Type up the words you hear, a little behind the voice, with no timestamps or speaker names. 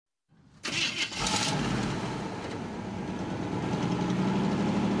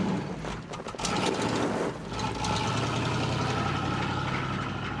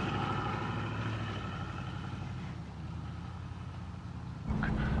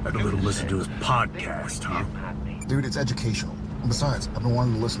Had a little listen to his podcast, huh? Dude, it's educational. And besides, I've been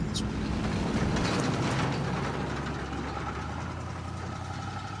wanting to listen to this one.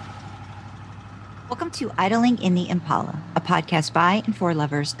 Welcome to Idling in the Impala, a podcast by and for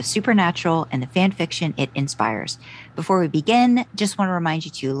lovers of supernatural and the fan fiction it inspires. Before we begin, just want to remind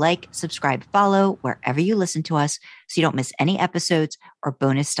you to like, subscribe, follow wherever you listen to us so you don't miss any episodes or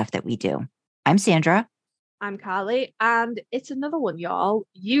bonus stuff that we do. I'm Sandra. I'm Carly, and it's another one, y'all.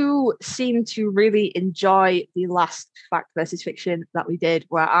 You seem to really enjoy the last fact versus fiction that we did,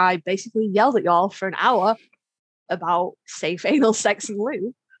 where I basically yelled at y'all for an hour about safe anal sex and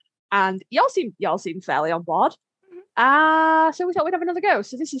lube, and y'all seem fairly on board. So we thought we'd have another go.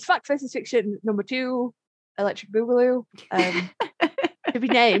 So this is fact versus fiction number 2, Electric Boogaloo, to be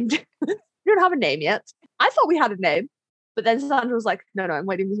named. We don't have a name yet. I thought we had a name. But then Sandra was like, no, I'm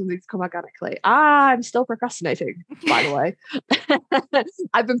waiting for something to come organically. I'm still procrastinating, by the way.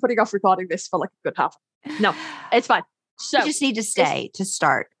 I've been putting off recording this for like a good half. No, it's fine. So you just need to say, to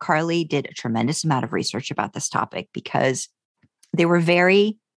start, Carly did a tremendous amount of research about this topic because they were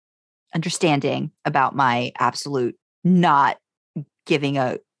very understanding about my absolute not giving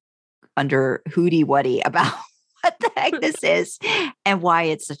a under hooty wuddy about what the heck this is and why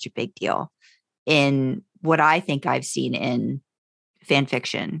it's such a big deal in what I think I've seen in fan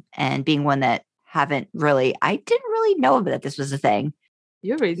fiction, and being one that I didn't really know that this was a thing.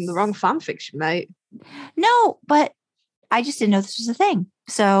 You're reading the wrong fan fiction, mate. No, but I just didn't know this was a thing.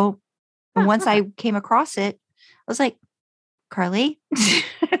 So once I came across it, I was like, Carly.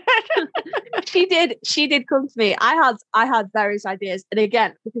 She did come to me. I had various ideas. And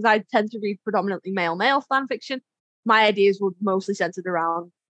again, because I tend to read predominantly male fan fiction, my ideas were mostly centered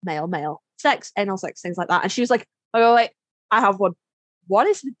around male sex, anal sex, things like that. And she was like, oh wait, I have one. What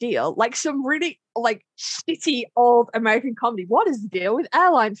is the deal? Like some really like shitty old American comedy. What is the deal with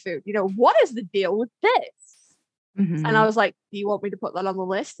airline food? You know, what is the deal with this? Mm-hmm. And I was like, do you want me to put that on the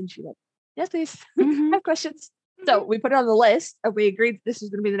list? And she went, yes, please. I have questions. So we put it on the list and we agreed this was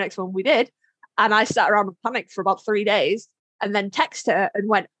going to be the next one we did. And I sat around and panicked for about 3 days and then texted her and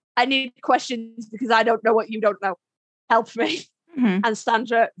went, I need questions because I don't know what you don't know. Help me. Mm-hmm. And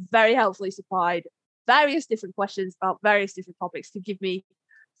Sandra very helpfully supplied various different questions about various different topics to give me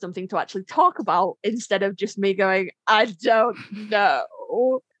something to actually talk about instead of just me going, I don't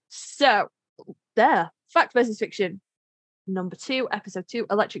know. So there, fact versus fiction, number 2, episode 2,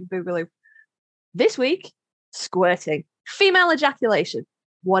 Electric Boogaloo. This week, squirting, female ejaculation,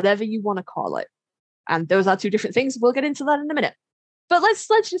 whatever you want to call it. And those are 2 different things. We'll get into that in a minute. But let's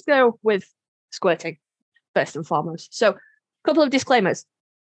just go with squirting first and foremost. So couple of disclaimers.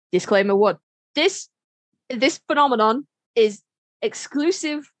 Disclaimer 1. This phenomenon is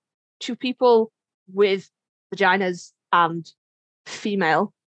exclusive to people with vaginas and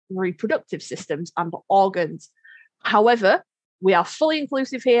female reproductive systems and organs. However, we are fully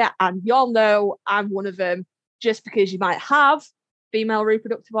inclusive here, and y'all know I'm one of them. Just because you might have female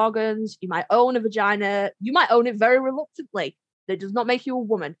reproductive organs, you might own a vagina, you might own it very reluctantly. That does not make you a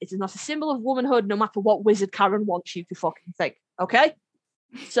woman. It is not a symbol of womanhood, no matter what wizard Karen wants you to fucking think. Okay?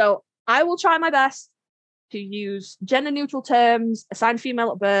 So I will try my best to use gender-neutral terms, assign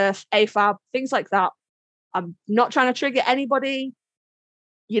female at birth, AFAB, things like that. I'm not trying to trigger anybody.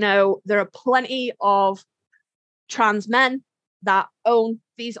 You know, there are plenty of trans men that own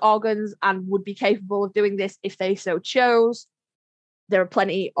these organs and would be capable of doing this if they so chose. There are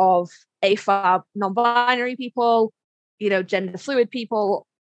plenty of AFAB non-binary people, you know, gender fluid people.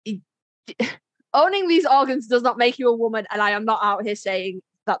 Owning these organs does not make you a woman, and I am not out here saying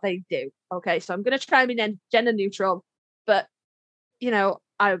that they do. Okay, so I'm going to try and be gender neutral, but you know,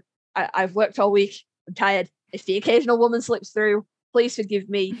 I've worked all week. I'm tired. If the occasional woman slips through, please forgive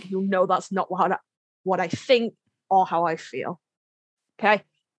me. You'll know that's not what I think or how I feel. Okay.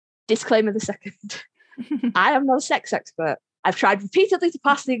 Disclaimer the second. I am not a sex expert. I've tried repeatedly to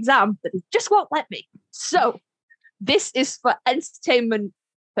pass the exam, but it just won't let me. So this is for entertainment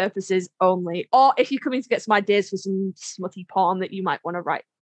purposes only, or if you're coming to get some ideas for some smutty porn that you might want to write.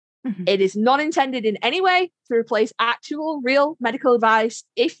 Mm-hmm. It is not intended in any way to replace actual, real medical advice.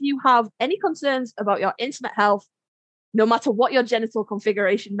 If you have any concerns about your intimate health, no matter what your genital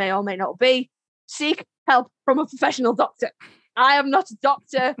configuration may or may not be, seek help from a professional doctor. I am not a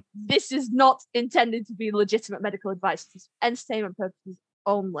doctor. This is not intended to be legitimate medical advice. It's entertainment purposes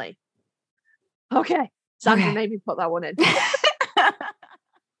only. Okay. Sandra made me put that one in. I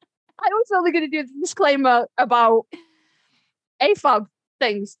was only going to do a disclaimer about AFAB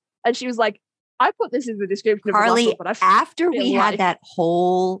things. And she was like, I put this in the description. Carly, of but after we had that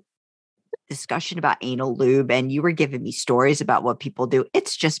whole discussion about anal lube and you were giving me stories about what people do,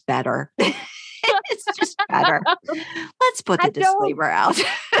 it's just better. It's just better. Let's put the disclaimer out.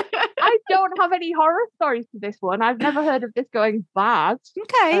 I don't have any horror stories to this one. I've never heard of this going bad.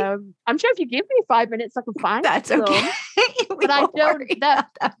 Okay. I'm sure if you give me 5 minutes, I can find That's some. okay. But I don't.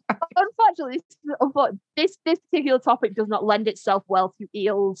 Unfortunately, this particular topic does not lend itself well to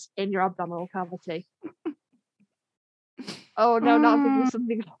eels in your abdominal cavity. Oh no, not thinking of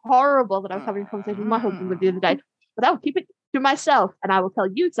something horrible that I was having a conversation with my husband with the other day. But I'll keep it to myself, and I will tell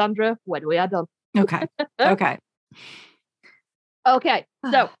you, Sandra, when we are done. Okay. Okay. Okay.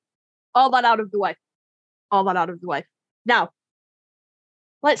 So all that out of the way. Now,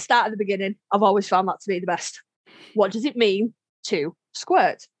 let's start at the beginning. I've always found that to be the best. What does it mean to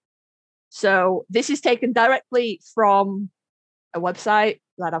squirt? So this is taken directly from a website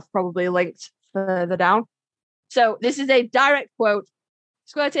that I've probably linked further down. So this is a direct quote.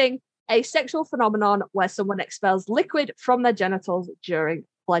 Squirting, a sexual phenomenon where someone expels liquid from their genitals during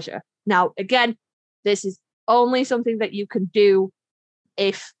pleasure. Now, again, this is only something that you can do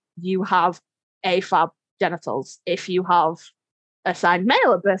if you have AFAB genitals. If you have assigned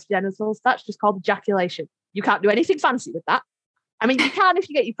male at birth genitals, that's just called ejaculation. You can't do anything fancy with that. I mean, you can if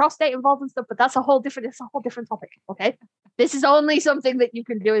you get your prostate involved and stuff, but that's a whole different topic. Okay. This is only something that you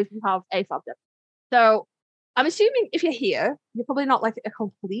can do if you have AFAB genitals. So I'm assuming if you're here, you're probably not like a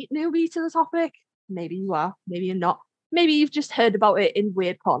complete newbie to the topic. Maybe you are, maybe you're not. Maybe you've just heard about it in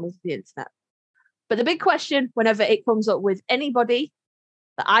weird corners of the internet. But the big question, whenever it comes up with anybody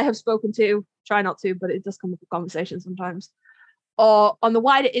that I have spoken to, try not to, but it does come up in conversation sometimes, or on the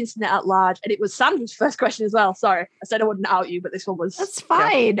wider internet at large, and it was Sandra's first question as well. Sorry, I said I wouldn't out you, but this one was... That's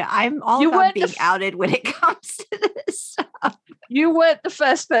fine. Yeah. I'm all about being outed when it comes to this stuff. You weren't the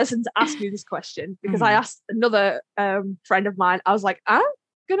first person to ask me this question because I asked another friend of mine. I was like, I'm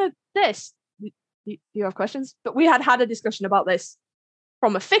gonna this. Do you have questions? But we had a discussion about this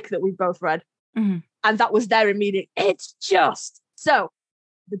from a fic that we both read. And that was their immediate, it's just. So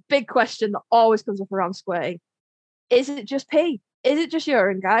the big question that always comes up around squirting, is it just pee? Is it just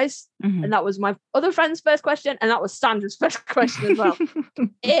urine, guys? And that was my other friend's first question. And that was Sandra's first question as well.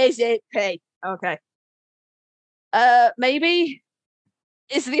 Is it pee? Okay. Maybe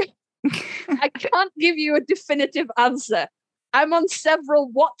is the I can't give you a definitive answer. I'm on several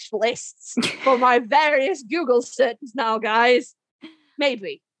watch lists for my various Google searches now, guys.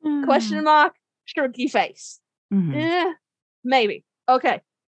 Maybe. Question mark, shrunky face. Maybe. Okay.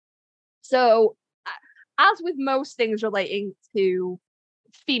 So as with most things relating to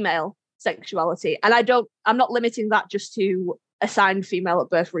female sexuality, and I'm not limiting that just to assigned female at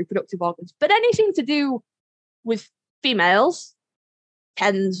birth reproductive organs, but anything to do with females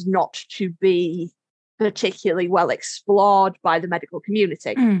tends not to be particularly well explored by the medical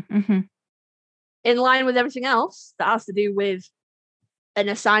community. In line with everything else that has to do with an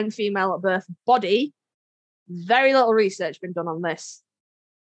assigned female at birth body, very little research been done on this.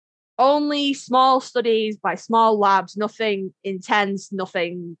 Only small studies by small labs, nothing intense,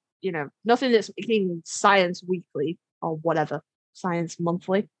 nothing that's making Science Weekly or whatever, Science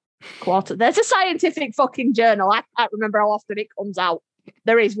Monthly, quarter. There's a scientific fucking journal. I can't remember how often it comes out.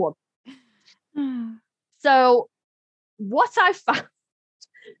 There is one. So what I found,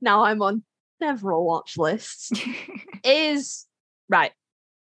 now I'm on several watch lists, is, right,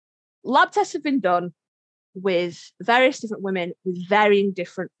 lab tests have been done with various different women with varying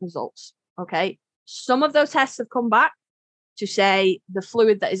different results. Okay. Some of those tests have come back to say the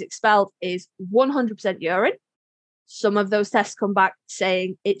fluid that is expelled is 100% urine. Some of those tests come back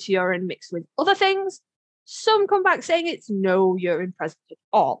saying it's urine mixed with other things. Some come back saying it's no urine present at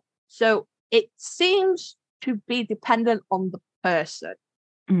all. So it seems to be dependent on the person,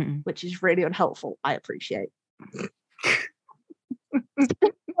 which is really unhelpful. I appreciate.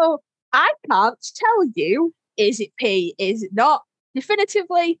 So I can't tell you, is it pee, is it not?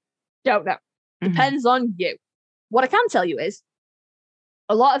 Definitively, don't know. Depends on you. What I can tell you is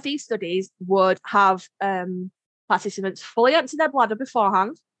a lot of these studies would have participants fully empty their bladder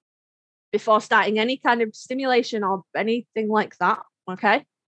beforehand, before starting any kind of stimulation or anything like that, okay?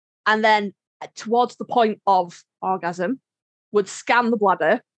 And then towards the point of orgasm, would scan the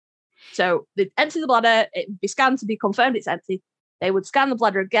bladder. So they'd empty the bladder, it'd be scanned to be confirmed it's empty. They would scan the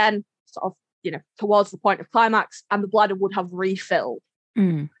bladder again, sort of, towards the point of climax, and the bladder would have refilled.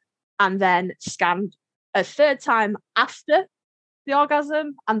 And then scanned a third time after the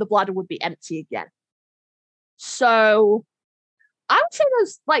orgasm, and the bladder would be empty again. So I would say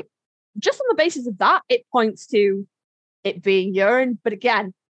there's, like, just on the basis of that, it points to it being urine. But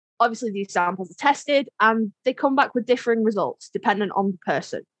again, obviously these samples are tested and they come back with differing results dependent on the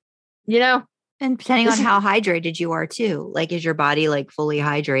person. You know? And depending on This is- how hydrated you are too. Like, is your body like fully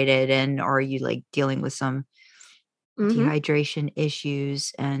hydrated, and or are you like dealing with some Mhm. dehydration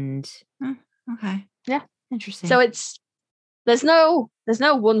issues? And okay. Yeah. Interesting. So there's no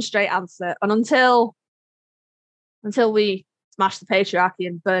one straight answer. And until we smash the patriarchy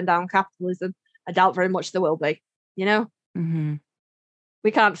and burn down capitalism, I doubt very much there will be, you know? Mm-hmm.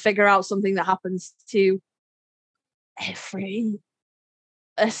 We can't figure out something that happens to pretty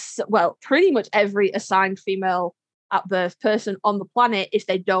much every assigned female at birth person on the planet if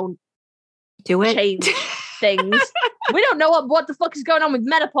they don't Do it. change things. We don't know what the fuck is going on with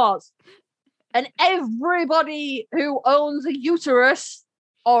menopause. And everybody who owns a uterus,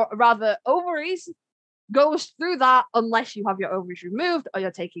 or rather ovaries, goes through that unless you have your ovaries removed or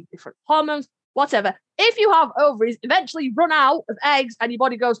you're taking different hormones, whatever. If you have ovaries, eventually run out of eggs and your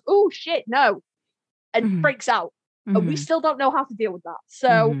body goes, oh shit, no, and freaks out. And we still don't know how to deal with that.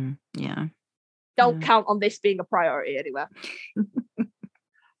 So don't count on this being a priority anywhere.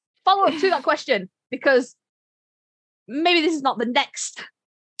 Follow up to that question, because maybe this is not the next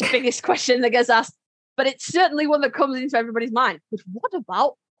biggest question that gets asked, but it's certainly one that comes into everybody's mind. But what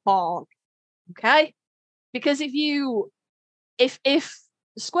about porn? Okay? Because if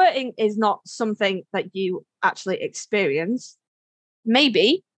squirting is not something that you actually experience,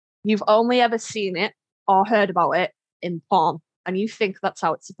 maybe you've only ever seen it or heard about it in porn, and you think that's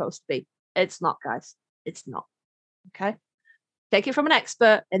how it's supposed to be. It's not, guys. It's not. Okay? Take it from an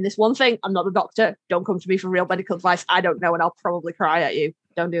expert in this one thing. I'm not a doctor. Don't come to me for real medical advice. I don't know, and I'll probably cry at you.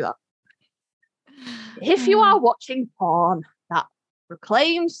 Don't do that. If you are watching porn that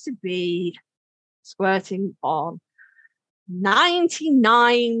proclaims to be squirting porn,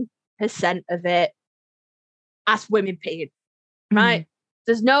 99% of it as women peeing, right?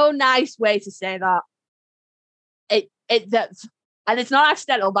 There's no nice way to say that. And it's not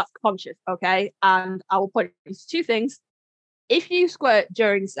accidental, that's conscious, okay? And I will point you to two things. If you squirt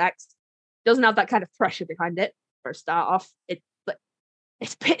during sex, it doesn't have that kind of pressure behind it, for a start off. They're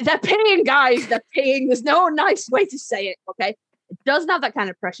peeing, guys. They're peeing. There's no nice way to say it, okay? It doesn't have that kind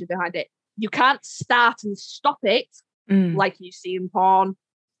of pressure behind it. You can't start and stop it like you see in porn.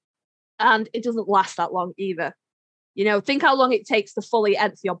 And it doesn't last that long either. You know, think how long it takes to fully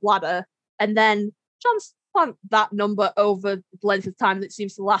empty your bladder and then transplant that number over the length of time that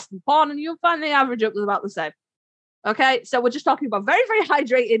seems to last in porn, and you'll find the average up is about the same. Okay, so we're just talking about very, very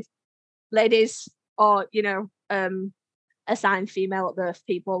hydrated ladies, or, you know, assigned female at birth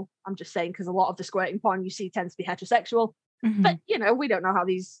people. I'm just saying, because a lot of the squirting porn you see tends to be heterosexual. But, you know, we don't know how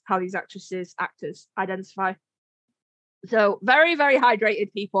these actors identify. So very, very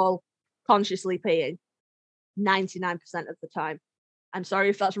hydrated people consciously peeing 99% of the time. I'm sorry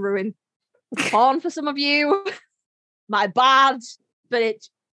if that's ruined porn for some of you. My bad, but it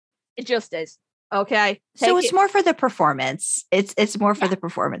just is. Okay. So it's more for the performance. It's more for the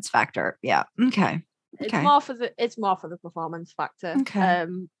performance factor. Yeah. Okay. It's more for the performance factor. Okay.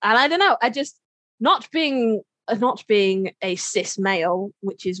 And I don't know. I just not being a cis male,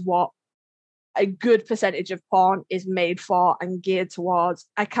 which is what a good percentage of porn is made for and geared towards.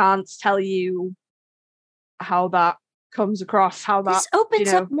 I can't tell you how that comes across. How that this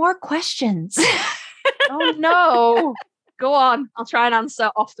opens up more questions. Oh no! Go on. I'll try and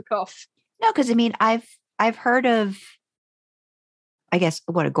answer off the cuff. No, because I mean, I've heard of, I guess,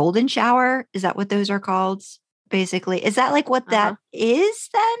 what, a golden shower? Is that what those are called? Basically, is that like what that is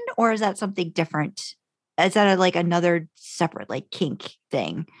then, or is that something different? Is that like another separate like kink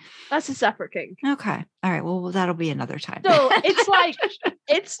thing? That's a separate kink. Okay, all right. Well, that'll be another time. So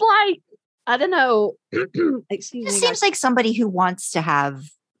it's like I don't know. Excuse me. It seems like somebody who wants to have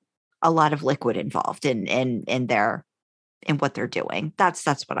a lot of liquid involved in what they're doing. That's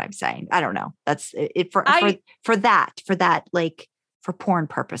what I'm saying. I don't know. That's it for that, like for porn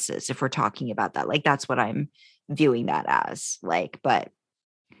purposes. If we're talking about that, like that's what I'm viewing that as. Like, but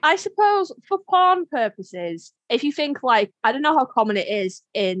I suppose for porn purposes, if you think like, I don't know how common it is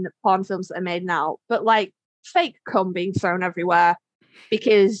in porn films that are made now, but like fake cum being thrown everywhere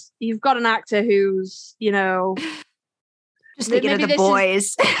because you've got an actor who's, you know, just thinking of the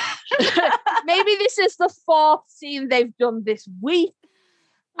boys. Maybe this is the fourth scene they've done this week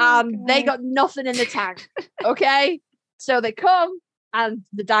and they got nothing in the tank. Okay. So they come and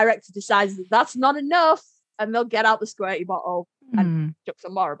the director decides that that's not enough and they'll get out the squirty bottle and chuck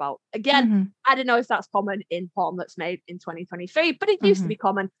some more about. Again, I don't know if that's common in porn that's made in 2023, but it used to be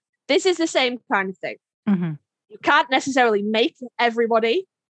common. This is the same kind of thing. You can't necessarily make everybody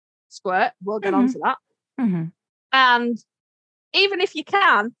squirt. We'll get on to that. And even if you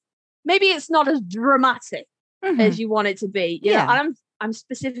can, maybe it's not as dramatic as you want it to be. You know, and I'm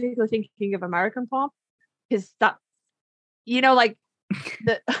specifically thinking of American porn because that, like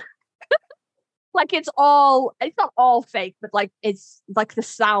the like it's not all fake, but like it's like the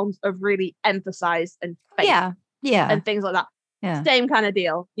sounds are really emphasized and fake and things like that. Yeah. Same kind of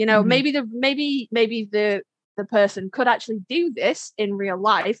deal. Maybe the person could actually do this in real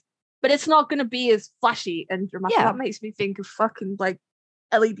life, but it's not going to be as flashy and dramatic. Yeah. That makes me think of fucking like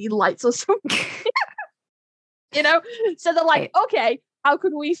LED lights or something. So they're like, okay, how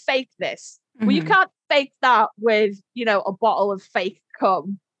can we fake this? Well, you can't fake that with, a bottle of fake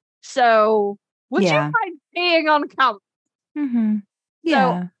cum. So would you mind being on camera? Mm-hmm.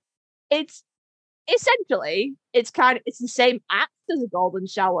 Yeah. So it's essentially, it's the same act as a golden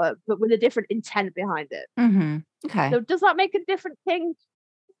shower, but with a different intent behind it. Mm-hmm. Okay. So does that make a different thing?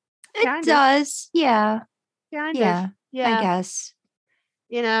 It does. Yeah. Kind Yeah. of. Yeah. I guess.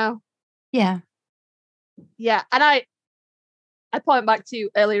 Yeah. Yeah. And I point back to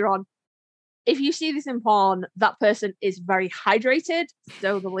earlier on, if you see this in porn, that person is very hydrated,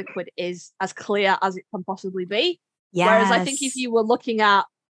 so the liquid is as clear as it can possibly be. Yes. Whereas I think if you were looking at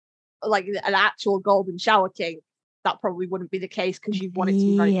like an actual golden shower king, that probably wouldn't be the case because you'd want it to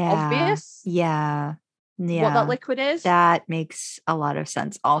be very obvious. Yeah. What that liquid is. That makes a lot of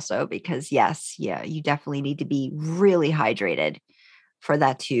sense also because you definitely need to be really hydrated for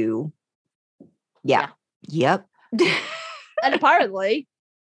that to Yep. And apparently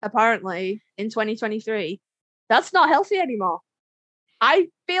in 2023, that's not healthy anymore. I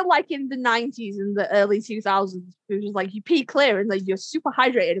feel like in the 90s and the early 2000s, it was like you pee clear and like you're super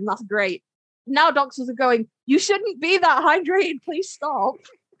hydrated and that's great. Now doctors are going, you shouldn't be that hydrated. Please stop.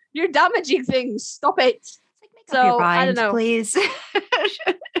 You're damaging things. Stop it. So I don't know. Please.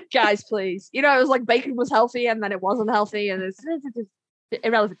 Guys, please. It was like bacon was healthy and then it wasn't healthy and it's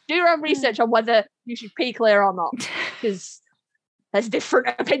irrelevant. Do your own research on whether you should pee clear or not because there's different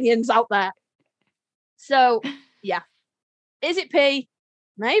opinions out there. So, yeah. Is it pee?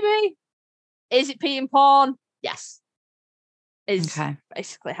 Maybe. Is it pee in porn? Yes. Is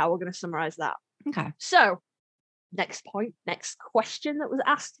basically how we're going to summarize that. Okay. So, next question that was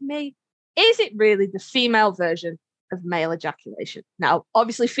asked to me. Is it really the female version of male ejaculation? Now,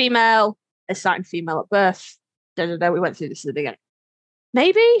 obviously, female is starting female at birth. We went through this at the beginning.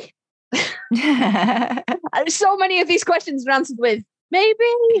 Maybe. So many of these questions are answered with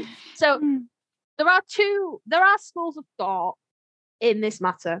maybe. So there are schools of thought in this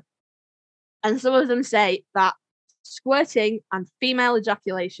matter. And some of them say that squirting and female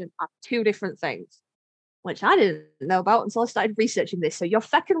ejaculation are two different things, which I didn't know about until I started researching this. So you're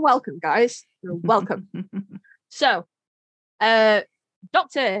fucking welcome, guys. You're welcome. So,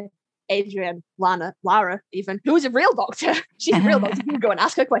 Dr. Adrienne Lara, even, who is a real doctor. She's a real doctor. You can go and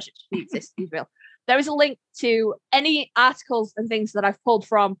ask her questions. She exists. She's real. There is a link to any articles and things that I've pulled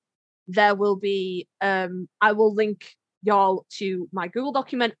from. There will be, I will link y'all to my Google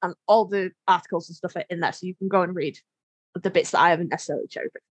document and all the articles and stuff in there. So you can go and read the bits that I haven't necessarily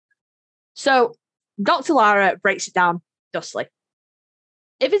cherry-picked. So Dr. Lara breaks it down thusly.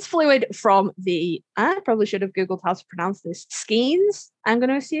 If it's fluid from I probably should have Googled how to pronounce this, skeins, I'm going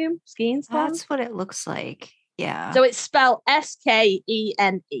to assume. Skeins gland? That's what it looks like. Yeah. So it's spelled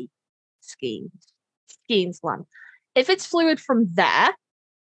Skene. Skeins. Skeins gland. If it's fluid from there,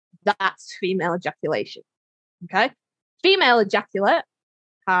 that's female ejaculation. Okay? Female ejaculate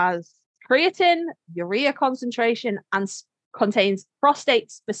has creatine, urea concentration, and contains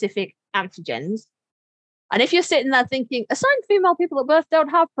prostate-specific antigens. And if you're sitting there thinking, assigned female people at birth don't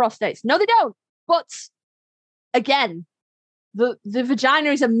have prostates. No, they don't. But again, the vagina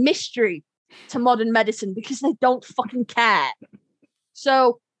is a mystery to modern medicine because they don't fucking care.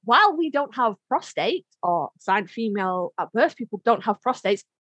 So while we don't have prostate, or assigned female at birth people don't have prostates,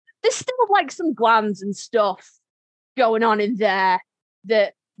 there's still like some glands and stuff going on in there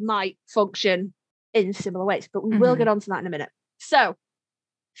that might function in similar ways. But we will get onto that in a minute. So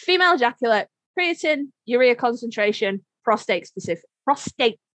female ejaculate, creatine, urea concentration, prostate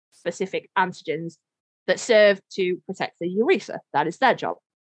specific antigens that serve to protect the urethra. That is their job.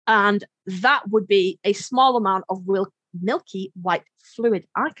 And that would be a small amount of milky white fluid.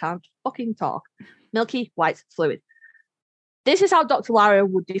 I can't fucking talk. Milky white fluid. This is how Dr. Lara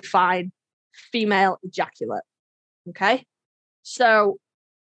would define female ejaculate. Okay? So,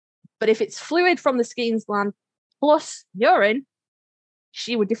 but if it's fluid from the Skene's gland plus urine,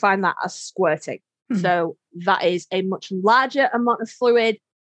 she would define that as squirting. So that is a much larger amount of fluid,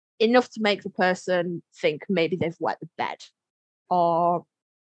 enough to make the person think maybe they've wet the bed or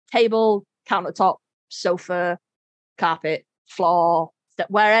table, countertop, sofa, carpet, floor,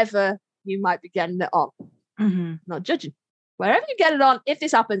 wherever you might be getting it on. Not judging. wherever you get it on, if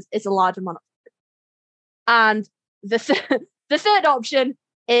this happens, it's a large amount of fluid. And the third option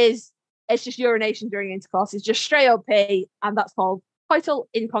is it's just urination during intercourse. It's just straight up pee, and that's called coital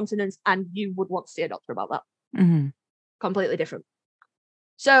incontinence, and you would want to see a doctor about that. Mm-hmm. Completely different.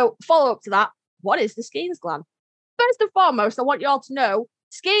 So follow up to that, what is the Skene's gland? First and foremost, I want you all to know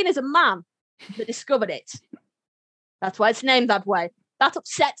Skene is a man that discovered it. That's why it's named that way. That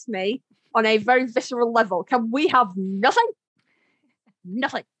upsets me on a very visceral level. Can we have nothing?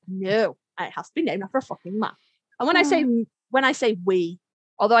 Nothing. No. It has to be named after a fucking man. And when I say we,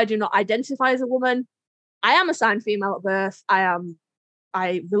 although I do not identify as a woman, I am assigned female at birth.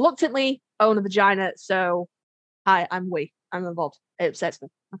 I reluctantly own a vagina, so I'm we. I'm involved. It upsets me.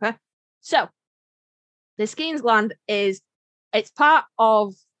 Okay. So the Skene's gland it's part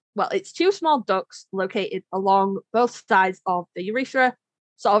of, it's two small ducts located along both sides of the urethra,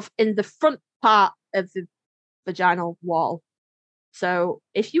 sort of in the front part of the vaginal wall. So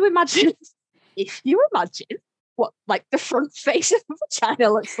if you imagine what like the front face of a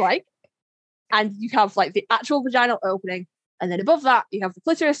vagina looks like, and you have like the actual vaginal opening, and then above that you have the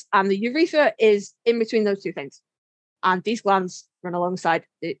clitoris, and the urethra is in between those two things. And these glands run alongside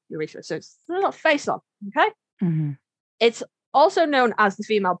the urethra. So it's a little face on, okay? Mm-hmm. It's also known as the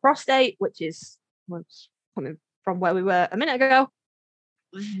female prostate, which is coming from where we were a minute ago.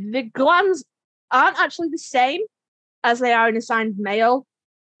 The glands aren't actually the same as they are in assigned male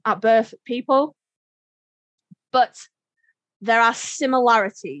at birth people, but there are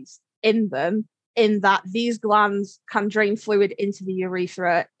similarities in them, in that these glands can drain fluid into the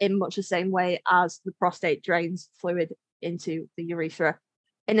urethra in much the same way as the prostate drains fluid into the urethra.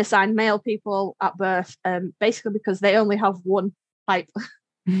 In assigned male people at birth, basically because they only have one pipe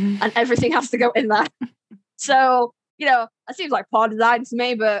and everything has to go in there. So, it seems like poor design to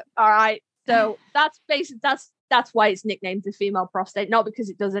me, but all right. So that's basic. That's why it's nicknamed the female prostate, not because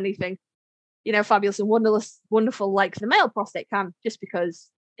it does anything, fabulous and wonderful like the male prostate can, just because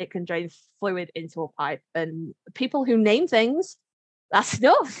it can drain fluid into a pipe. And people who name things, that's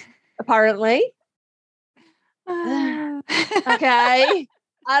stuff, apparently. Okay.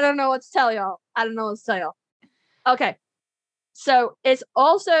 I don't know what to tell y'all. Okay. So it's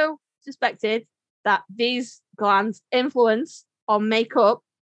also suspected that these glands influence or make up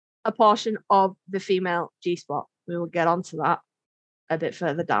a portion of the female G-spot. We will get onto that a bit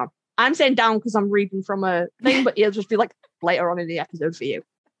further down. I'm saying down because I'm reading from a thing, but it'll just be like later on in the episode for you.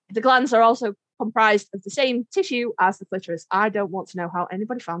 The glands are also comprised of the same tissue as the clitoris. I don't want to know how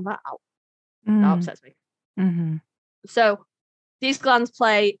anybody found that out. That upsets me. Mm-hmm. So these glands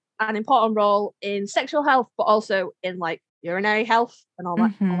play an important role in sexual health, but also in like urinary health and all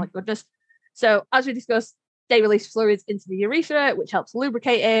that goodness. So as we discussed, they release fluids into the urethra, which helps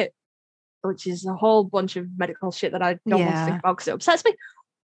lubricate it, which is a whole bunch of medical shit that I don't want to think about because it upsets me.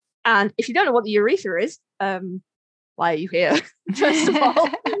 And if you don't know what the urethra is, why are you here? First of all,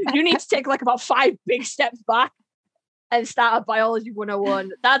 you need to take like about 5 big steps back and start at biology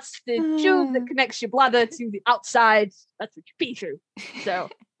 101. That's the tube that connects your bladder to the outside. That's what you pee through. So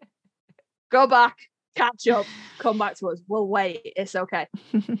go back, catch up, come back to us. We'll wait. It's okay.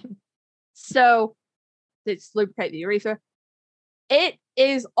 So it's lubricate the urethra. It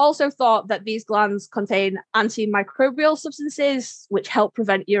is also thought that these glands contain antimicrobial substances which help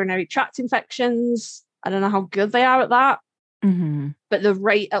prevent urinary tract infections. I don't know how good they are at that. Mm-hmm. But the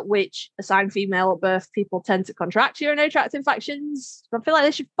rate at which assigned female at birth people tend to contract urinary tract infections, I feel like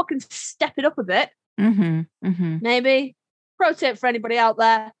they should fucking step it up a bit. Mm-hmm. Mm-hmm. Maybe. Pro tip for anybody out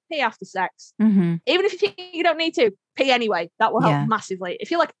there, pee after sex. Mm-hmm. Even if you think you don't need to, pee anyway. That will help massively. If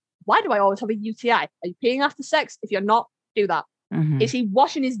you're like, why do I always have a UTI? Are you peeing after sex? If you're not, do that. Mm-hmm. Is he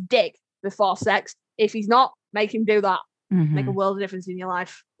washing his dick before sex? If he's not, make him do that. Mm-hmm. Make a world of difference in your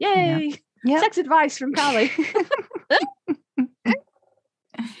life. Yay! Yep. Yep. Sex advice from Carly.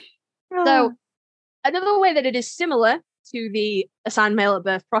 So another way that it is similar to the assigned male at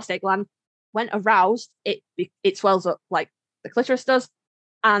birth prostate gland, when aroused, it swells up like the clitoris does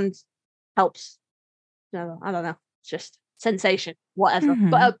and helps. No, I don't know. It's just sensation, whatever. Mm-hmm.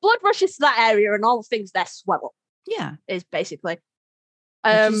 But blood rushes to that area and all the things there swell up. Yeah. Is basically.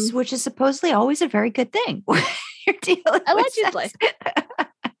 Which is supposedly always a very good thing. You're dealing allegedly. With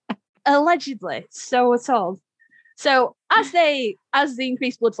allegedly. So we're told. So as the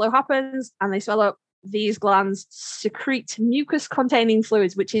increased blood flow happens and they swell up, these glands secrete mucus-containing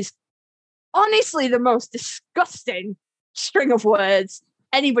fluids, which is honestly the most disgusting string of words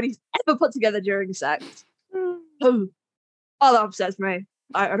anybody's ever put together during sex. Oh, that upsets me.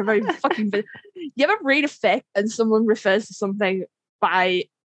 I had a very fucking... You ever read a fic and someone refers to something by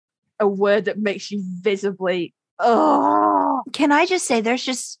a word that makes you visibly... Oh, Can I just say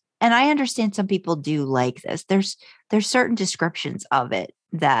and I understand some people do like this. There's certain descriptions of it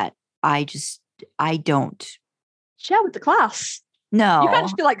that I don't. Share with the class. No. You can't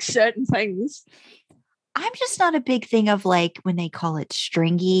just be like certain things. I'm just not a big thing of like when they call it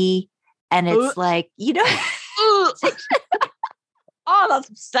stringy and it's like, oh, that's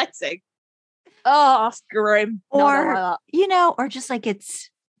upsetting. Oh, that's grim. Or, no, like or just like it's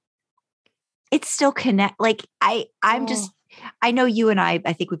still connect. Like I'm just, I know you and I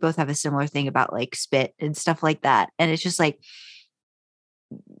think we both have a similar thing about like spit and stuff like that. And it's just like,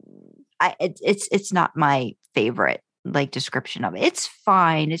 it's not my favorite like description of it. It's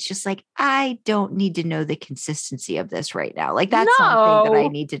fine. It's just like, I don't need to know the consistency of this right now. Like that's something that I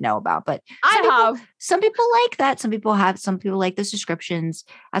need to know about. But some people like that. Some people like those descriptions.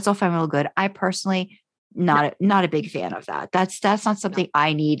 That's all fine, real good. I personally not a big fan of that. That's not something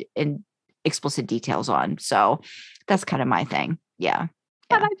I need in explicit details on. So that's kind of my thing. Yeah.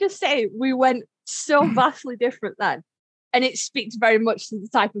 Can I just say we went so vastly different then? And it speaks very much to the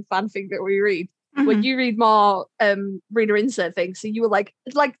type of fanfic that we read. Mm-hmm. When you read more reader insert things, so you were like,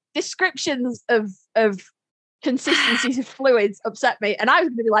 it's like descriptions of consistencies of fluids upset me. And I was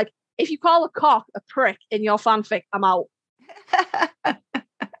going to be like, if you call a cock a prick in your fanfic, I'm out.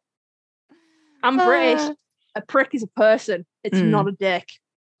 I'm British. A prick is a person. It's not a dick.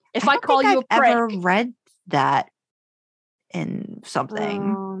 If I call you a prick. I've ever read that in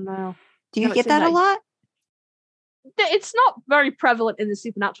something. Oh, no. Do you get that a lot? It's not very prevalent in the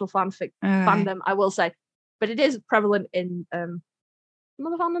supernatural fanfic fandom, I will say, but it is prevalent in some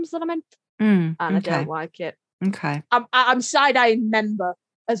of the fandoms that I'm in, and I don't like it. Okay, I'm side-eyeing member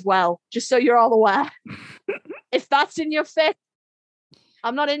as well, just so you're all aware. If that's in your fic,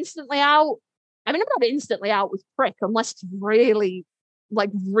 I'm not instantly out. I mean, I'm not instantly out with prick unless it's really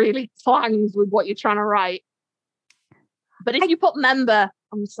clangs with what you're trying to write. But if you put member,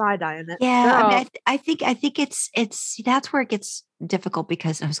 I'm side-eyeing it. Yeah, I mean, I think it's that's where it gets difficult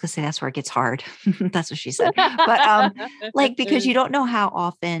because I was gonna say that's where it gets hard. That's what she said. But like because you don't know how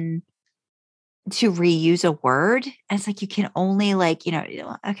often to reuse a word. And it's like you can only like,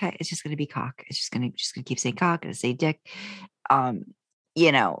 okay, it's just gonna be cock. It's just gonna keep saying cock, gonna say dick. I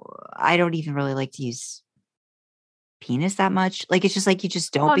don't even really like to use penis that much. Like it's just like you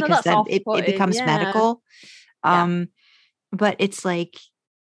just don't because then it becomes medical. But it's like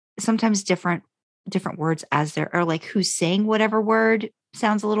sometimes different words as there are like who's saying whatever word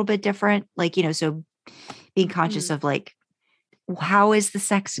sounds a little bit different. Like, so being conscious of like, how is the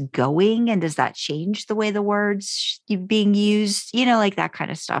sex going? And does that change the way the words being used, like that kind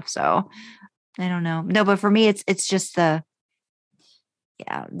of stuff. So I don't know. No, but for me, it's just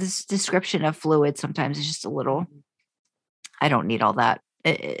this description of fluid sometimes is just a little, I don't need all that,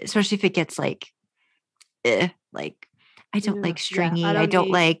 especially if it gets like, I don't like stringy. I don't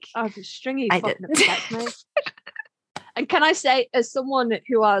like stringy. Fucking upsets me. And can I say, as someone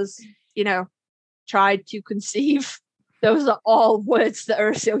who has, tried to conceive, those are all words that are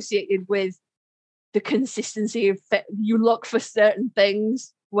associated with the consistency of you look for certain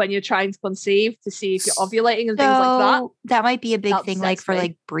things when you're trying to conceive to see if you're ovulating and things like that. That might be a big thing, like for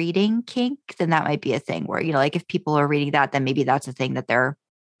like breeding kink. Then that might be a thing where like if people are reading that, then maybe that's a thing that they're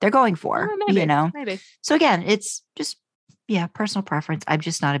going for. Maybe. So again, it's just. Yeah, personal preference. I'm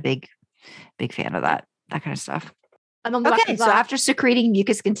just not a big fan of that kind of stuff. And so after secreting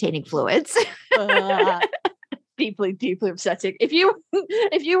mucus-containing fluids, deeply, deeply upsetting. If you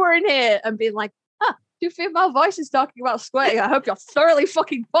were in here and being like, two female voices talking about squirting, I hope you're thoroughly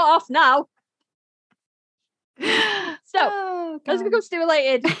fucking put off now. So, as it becomes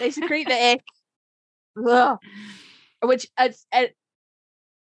stimulated, they secrete the ick, which a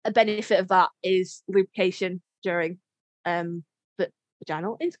benefit of that is lubrication during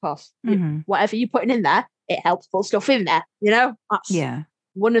vaginal intercourse. Whatever you're putting in there, it helps pull stuff in there. That's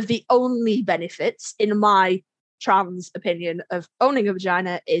one of the only benefits, in my trans opinion, of owning a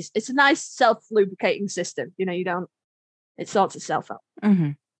vagina is it's a nice self-lubricating system. It sorts itself out.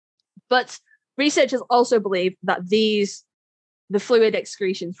 But researchers also believe that the fluid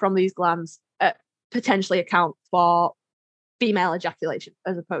excretions from these glands potentially account for female ejaculation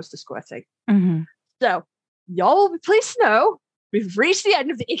as opposed to squirting. So y'all will be pleased to know we've reached the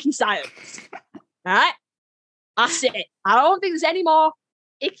end of the icky science. All right? That's it. I don't think there's any more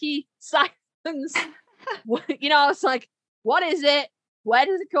icky science. It's like, what is it? Where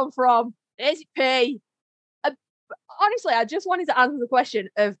does it come from? Is it pee? Honestly, I just wanted to answer the question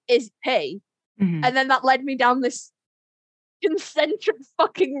of, is it pee? And then that led me down this concentric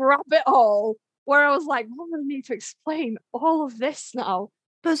fucking rabbit hole where I was like, I'm going to need to explain all of this now.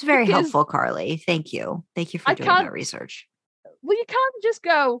 It was very helpful, Carly. Thank you. Thank you for doing that research. well, you can't just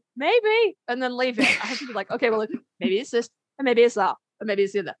go, maybe, and then leave it. I have to be like, okay, well, maybe it's this, and maybe it's that, and maybe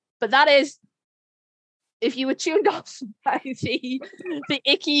it's the other. But that is, if you were tuned off by the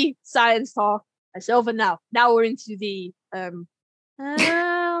icky science talk, it's over now. Now we're into the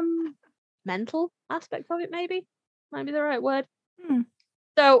mental aspect of it, maybe. Might be the right word.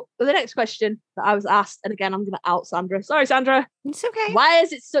 So the next question that I was asked, and again, I'm going to out Sandra. Sorry, Sandra. It's okay. Why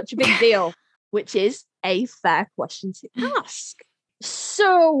is it such a big deal? Which is a fair question to ask.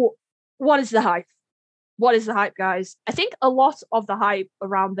 So, what is the hype? What is the hype, guys? I think a lot of the hype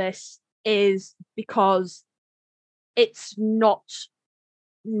around this is because it's not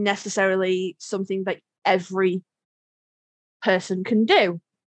necessarily something that every person can do.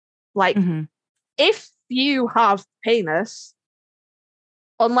 Like, if you have penis,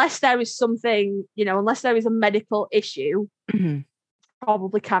 unless there is something, unless there is a medical issue,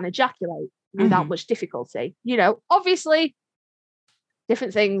 probably can ejaculate without much difficulty. Obviously,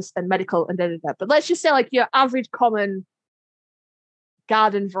 different things and medical and da. But let's just say, like, your average common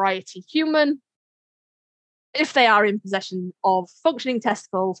garden variety human, if they are in possession of functioning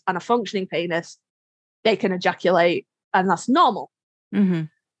testicles and a functioning penis, they can ejaculate, and that's normal.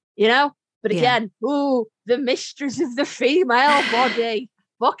 But again, the mysteries of the female body.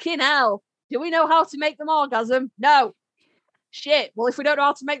 Fucking hell. Do we know how to make them orgasm? No. Shit. Well, if we don't know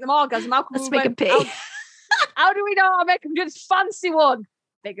how to make them orgasm, how can Let's make a pee. How do we know how to make them just fancy one?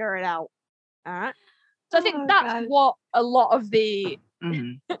 Figure it out. All right. So I think that's what a lot of the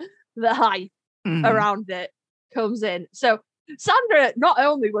the hype around it comes in. So Sandra, not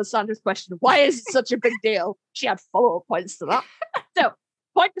only was Sandra's question, why is it such a big deal? She had follow-up points to that. So,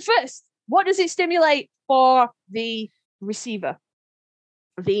 point the first. What does it stimulate for the receiver?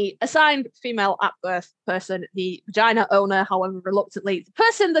 The assigned female at birth person, the vagina owner, however reluctantly, the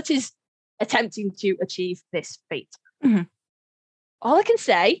person that is attempting to achieve this feat. All I can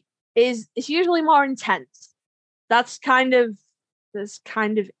say is it's usually more intense. That's kind of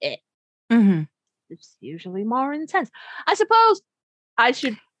it. It's usually more intense. I suppose I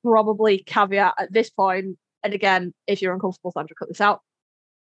should probably caveat at this point, and again, if you're uncomfortable, Sandra, cut this out.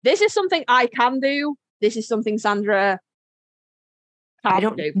 This is something I can do. This is something Sandra can't I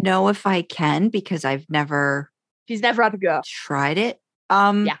don't do. know if I can because I've never She's never had a go. tried it.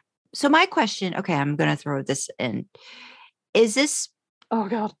 Yeah. So my question, okay, I'm going to throw this in. Is this Oh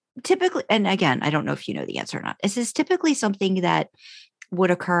God. typically, and again, I don't know if you know the answer or not, is this typically something that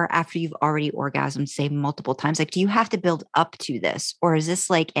would occur after you've already orgasmed, say, multiple times? Like, do you have to build up to this? Or is this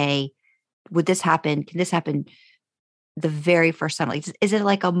like would this happen? Can this happen the very first time? Like, is it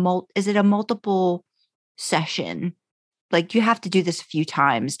like is it a multiple session? Like, do you have to do this a few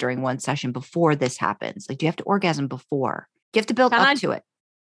times during one session before this happens? Like, do you have to orgasm before? Do you have to build up to it?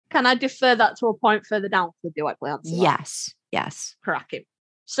 Can I defer that to a point further down to directly answer that? Yes. Cracking.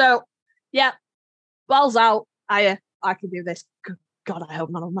 So, yeah, balls out. I can do this. God, I hope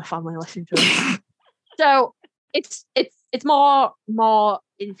none of my family listen to it. So it's more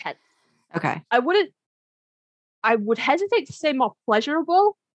intense. Okay. I would hesitate to say more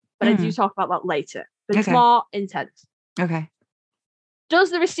pleasurable, but I do talk about that later. But it's more intense. Okay.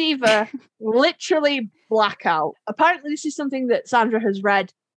 Does the receiver literally black out? Apparently, this is something that Sandra has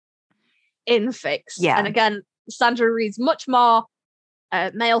read in Fix. Yeah. And again, Sandra reads much more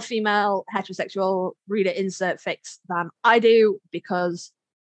male, female, heterosexual reader insert Fix than I do because,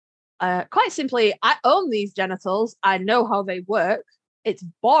 quite simply, I own these genitals. I know how they work. It's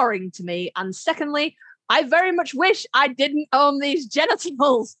boring to me. And secondly, I very much wish I didn't own these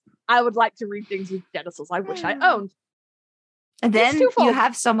genitals. I would like to read things with genitals I wish I owned. And then you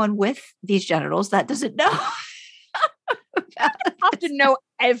have someone with these genitals that doesn't know. I have to know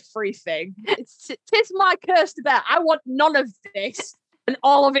everything. It's my curse to bear. I want none of this, and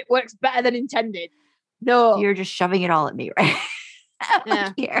all of it works better than intended. No. You're just shoving it all at me, right?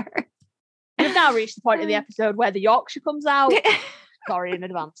 Yeah. Here. We've now reached the point in the episode where the Yorkshire comes out. Sorry in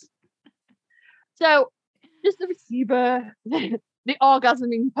advance. So, just the receiver, the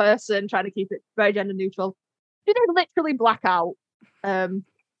orgasming person, trying to keep it very gender neutral. Do they literally black out?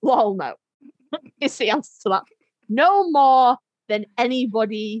 Lol, no. Is the answer to that. No more than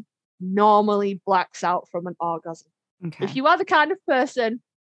anybody normally blacks out from an orgasm. Okay. If you are the kind of person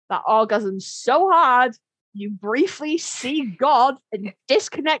that orgasms so hard, you briefly see God and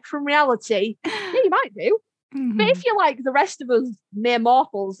disconnect from reality, yeah, you might do. But if you're like the rest of us mere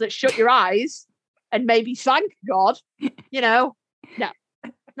mortals that shut your eyes and maybe thank God, no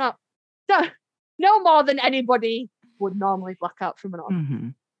more than anybody would normally black out from an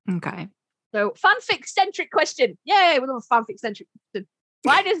orgasm. Okay. So, fanfic-centric question. Yay, we love a fanfic-centric question.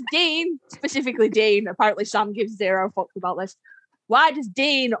 Why does Dean, specifically Dean, apparently Sam gives zero fucks about this. Why does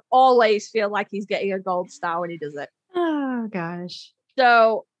Dean always feel like he's getting a gold star when he does it? Oh gosh.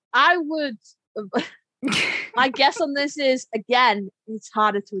 So I would, my guess on this is, again, it's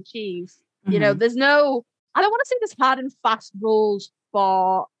harder to achieve. You know, there's no, I don't want to say there's hard and fast rules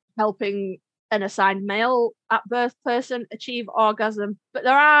for helping an assigned male at birth person achieve orgasm, but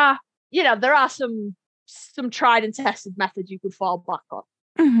there are, you know, there are some tried and tested methods you could fall back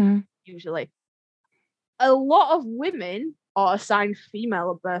on, usually. A lot of women, or assigned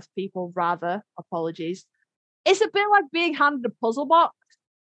female at birth people, rather, apologies, it's a bit like being handed a puzzle box.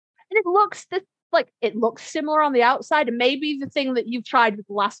 And it looks similar on the outside, and maybe the thing that you've tried with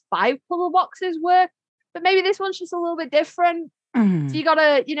the last 5 puzzle boxes work, but maybe this one's just a little bit different. So you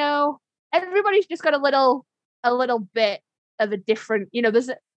gotta, you know, everybody's just got a little bit of a different, you know,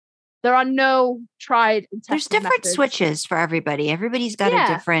 there are no tried and tested There's different methods. switches for everybody. Everybody's got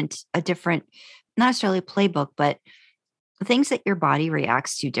a different, not necessarily playbook, but things that your body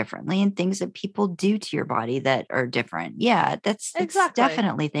reacts to differently and things that people do to your body that are different. Yeah, that's Exactly.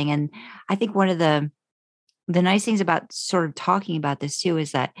 definitely thing. And I think one of the nice things about sort of talking about this too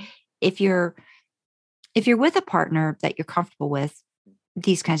is that if you're with a partner that you're comfortable with,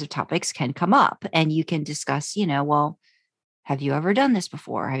 these kinds of topics can come up and you can discuss, you know, well, have you ever done this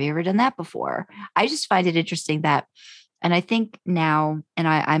before? Have you ever done that before? I just find it interesting that, and I think now, and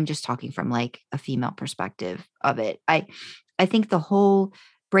I'm just talking from like a female perspective of it. I think the whole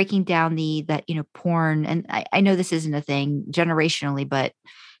breaking down that, you know, porn, and I know this isn't a thing generationally, but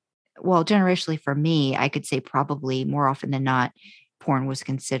well, generationally for me, I could say probably more often than not, porn was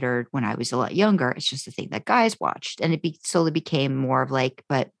considered when I was a lot younger. It's just a thing that guys watched. And it slowly became more of like,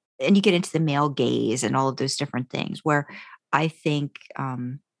 and you get into the male gaze and all of those different things where I think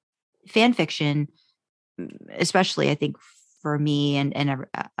fan fiction, especially I think for me and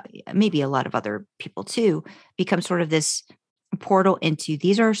maybe a lot of other people too, becomes sort of this portal into,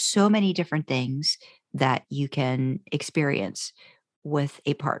 these are so many different things that you can experience with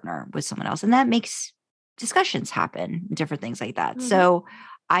a partner, with someone else. And that makes discussions happen, different things like that. So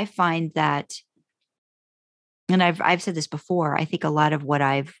I find that, and I've said this before, I think a lot of what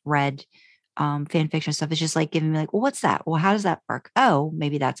I've read, fan fiction stuff is just like giving me like, well, what's that? Well, how does that work? Oh,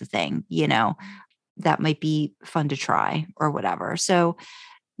 maybe that's a thing, you know, that might be fun to try or whatever. So,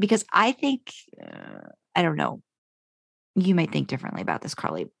 because I think, I don't know, you might think differently about this,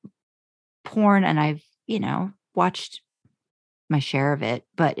 Carly. Porn, and I've, you know, watched my share of it,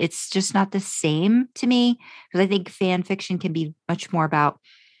 but it's just not the same to me because I think fan fiction can be much more about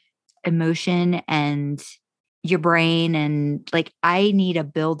emotion and your brain, and like I need a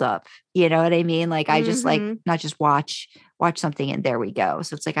buildup, you know what I mean? Like I just like not just watch something and there we go.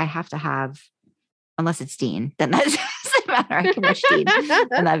 So it's like I have to have, unless it's Dean, then that doesn't matter. I can watch Dean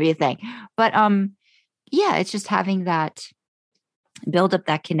and that'd be a thing. But yeah, it's just having that build up,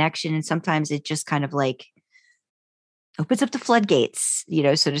 that connection, and sometimes it just kind of like opens up the floodgates, you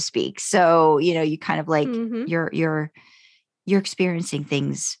know, so to speak. So, you know, you kind of like you're experiencing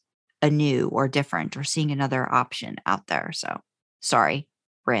things anew or different or seeing another option out there. So sorry,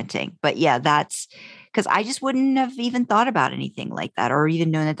 ranting. But yeah, that's because I just wouldn't have even thought about anything like that or even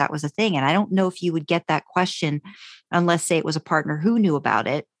known that that was a thing. And I don't know if you would get that question unless, say, it was a partner who knew about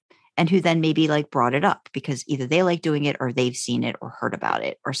it and who then maybe like brought it up because either they like doing it or they've seen it or heard about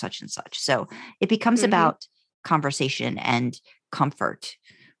it or such and such. So it becomes about conversation and comfort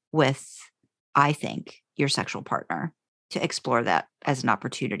with, I think, your sexual partner to explore that as an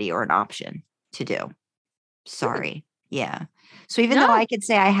opportunity or an option to do. Sorry. Yeah. So even though I could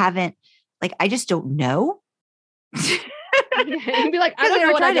say I haven't, like, I just don't know. You can be like, I don't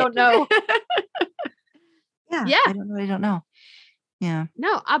know what I don't know. Yeah. I don't know what I don't know. Yeah.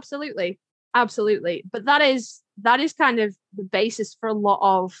 No, absolutely. Absolutely. But that is kind of the basis for a lot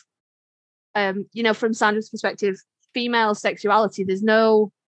of, you know, from Sandra's perspective, female sexuality. There's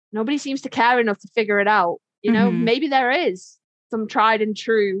nobody seems to care enough to figure it out. You know, maybe there is some tried and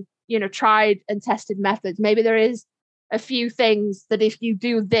true, you know, tried and tested methods. Maybe there is a few things that if you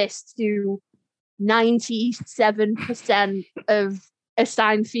do this to 97% of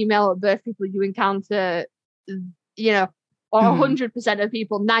assigned female at birth people you encounter, you know, or 100% of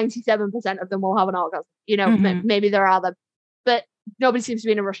people, 97% of them will have an orgasm. You know, maybe there are them, but nobody seems to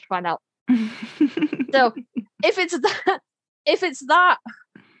be in a rush to find out. So if it's that,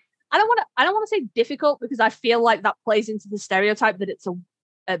 I don't want to say difficult because I feel like that plays into the stereotype that it's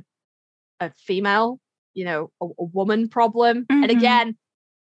a female, you know, a woman problem. And again,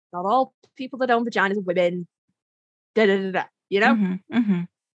 not all people that own vaginas are women. You know,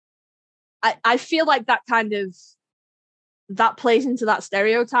 I feel like that kind of that plays into that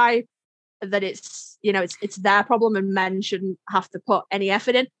stereotype. that it's, it's their problem and men shouldn't have to put any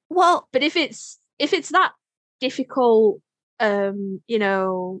effort in. Well, but if it's that difficult,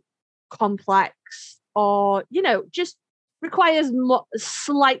 complex, or just requires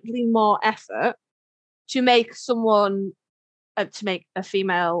slightly more effort to make someone, to make a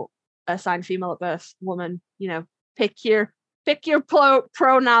female, assigned female at birth woman, pick your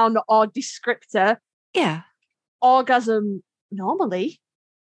pronoun or descriptor. Yeah. Orgasm normally.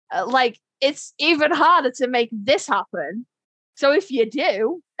 It's even harder to make this happen. So if you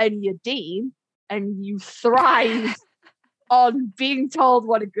do, and you're Dean, and you thrive on being told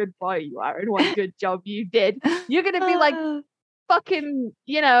what a good boy you are and what a good job you did, you're going to be like fucking,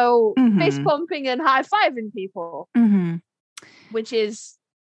 fist pumping and high-fiving people. Which is,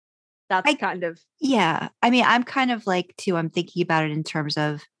 kind of. Yeah. I mean, I'm kind of like, too, I'm thinking about it in terms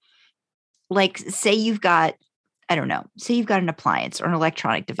of, like, say you've got, I don't know, say you've got an appliance or an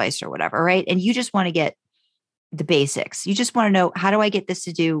electronic device or whatever, right? And you just want to get the basics. You just want to know, how do I get this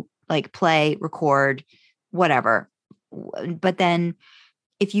to do, like, play, record, whatever. But then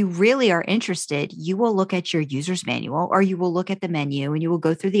if you really are interested, you will look at your user's manual, or you will look at the menu, and you will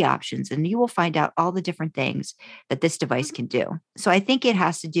go through the options, and you will find out all the different things that this device can do. So I think it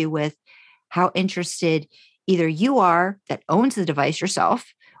has to do with how interested either you are that owns the device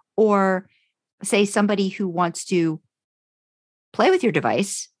yourself, or say somebody who wants to play with your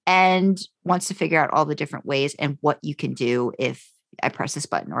device and wants to figure out all the different ways and what you can do if I press this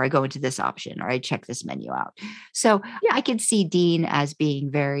button, or I go into this option, or I check this menu out. So I could see Dean as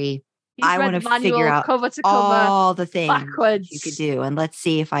being very, I want to figure out cover to all the things backwards you could do. And let's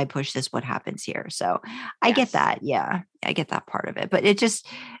see if I push this, what happens here. So I get that. Yeah. I get that part of it. But it just,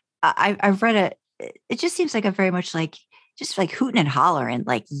 I've read it just seems like a very much like, just like hooting and hollering,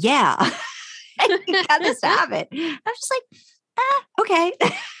 like, yeah, you got this to have it. I'm just like, okay.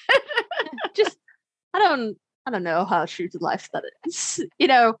 Just, I don't know how true to life that is,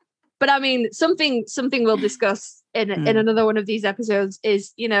 but I mean, something we'll discuss in another one of these episodes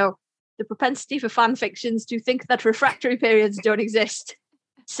is, the propensity for fan fictions to think that refractory periods don't exist.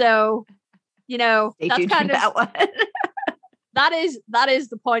 So, that's kind of that one. that is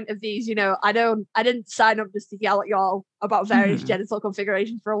the point of these. I didn't sign up just to yell at y'all about various genital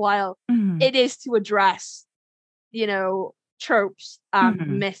configurations for a while. It is to address, tropes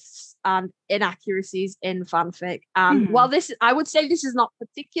and myths and inaccuracies in fanfic. And while I would say this is not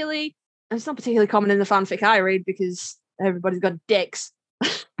particularly common in the fanfic I read, because everybody's got dicks.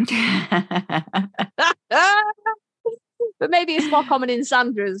 But maybe it's more common in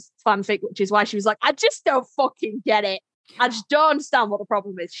Sandra's fanfic, which is why she was like, I just don't fucking get it. I just don't understand what the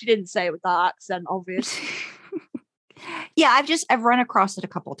problem is. She didn't say it with that accent, obviously. Yeah, I've run across it a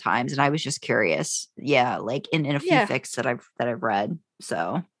couple times, and I was just curious. Yeah, like in a few fics that I've read.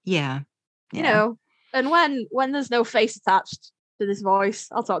 So yeah. And when there's no face attached to this voice,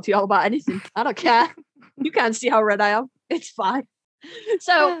 I'll talk to you all about anything. I don't care. You can't see how red I am. It's fine.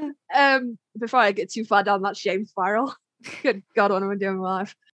 So before I get too far down that shame spiral, good God, what am I doing with my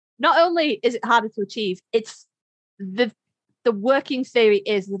life? Not only is it harder to achieve, it's the working theory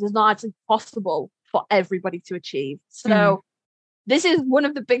is that it's not actually possible for everybody to achieve. So this is one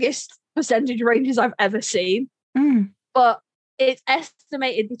of the biggest percentage ranges I've ever seen. But it's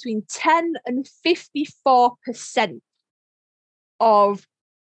estimated between 10 and 54% of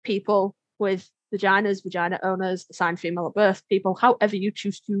people with vaginas, vagina owners, assigned female at birth, people, however you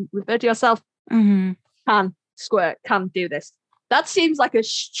choose to refer to yourself, can squirt, can do this. That seems like a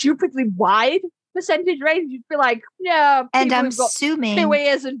stupidly wide percentage range. You'd be like, yeah, and I'm assuming 2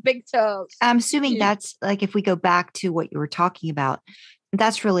 ears and big toes. I'm assuming that's like, if we go back to what you were talking about,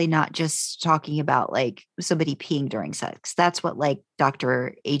 that's really not just talking about like somebody peeing during sex. That's what like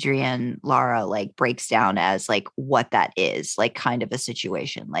Dr. Adrienne Lara like breaks down as like what that is, like kind of a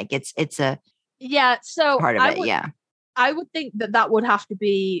situation. Like it's a so part of it. I would think that would have to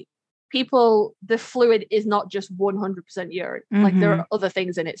be people, the fluid is not just 100% urine. Like there are other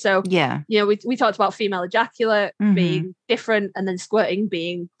things in it. So we talked about female ejaculate being different, and then squirting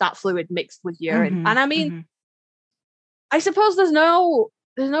being that fluid mixed with urine. And I mean, I suppose there's no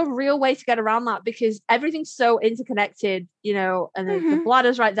real way to get around that, because everything's so interconnected, and the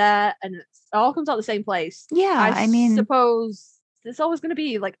bladder's right there, and it all comes out the same place. I mean, suppose there's always going to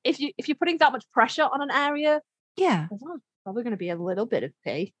be like, if you're putting that much pressure on an area, there's probably going to be a little bit of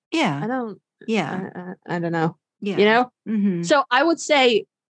pee. I don't know. So I would say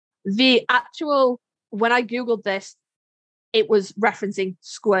the actual, when I Googled this, it was referencing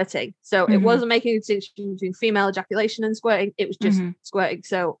squirting. So it wasn't making a distinction between female ejaculation and squirting. It was just squirting.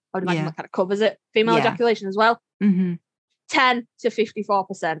 So I would imagine that kind of covers it. Female ejaculation as well. 10 to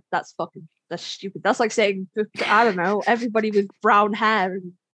 54%. That's stupid. That's like saying, I don't know, everybody with brown hair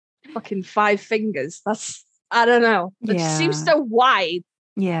and fucking 5 fingers. I don't know. It just seems so wide.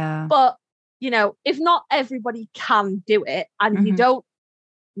 Yeah. But, if not everybody can do it, and you don't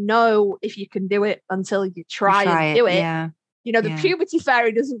know if you can do it until you try and do it. Yeah. The puberty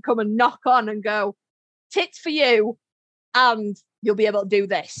fairy doesn't come and knock on and go, tits for you, and you'll be able to do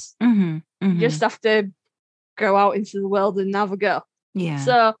this. You just have to go out into the world and have a go. Yeah.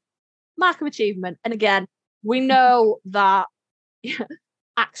 So, mark of achievement. And again, we know that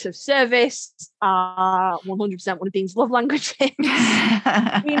acts of service are 100% one of Dean's love languages.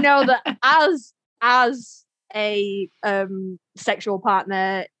 We know that as a sexual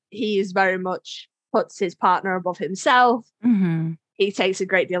partner, he is very much puts his partner above himself. He takes a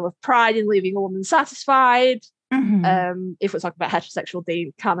great deal of pride in leaving a woman satisfied. If we're talking about heterosexual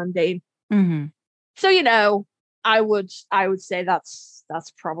Dean, canon Dean. So, I would say that's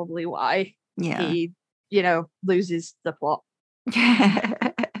probably why he, loses the plot.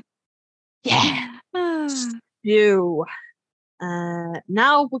 Yeah. You.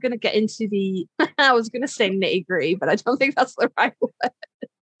 Now we're going to get into the, I was going to say nitty-gritty, but I don't think that's the right word.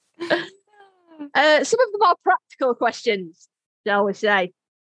 Some of the more practical questions, shall we say.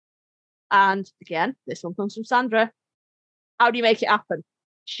 And again, this one comes from Sandra. How do you make it happen?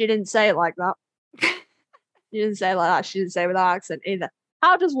 She didn't say it like that. She didn't say it like that. She didn't say it with an accent either.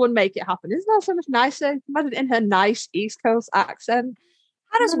 How does one make it happen? Isn't that so much nicer? Imagine in her nice East Coast accent.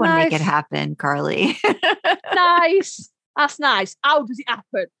 How does one make it happen, Carly? Nice. That's nice. How does it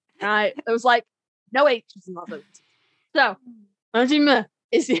happen? Right? There was like no H's in that. So, Majima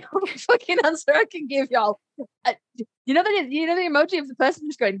is the only fucking answer I can give y'all. You know the emoji of the person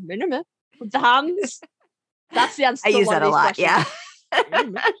just going minima with the hands? That's the answer. I use that a lot. Questions.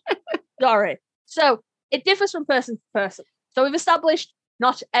 Yeah. Sorry. So it differs from person to person. So we've established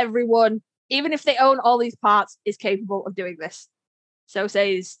not everyone, even if they own all these parts, is capable of doing this. So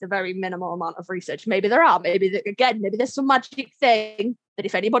says the very minimal amount of research. Maybe there are. Maybe there's some magic thing that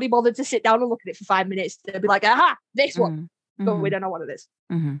if anybody bothered to sit down and look at it for 5 minutes, they'll be like, aha, this one. But we don't know what it is.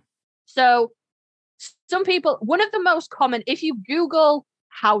 So some people, one of the most common, if you Google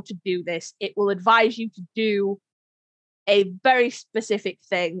how to do this, it will advise you to do a very specific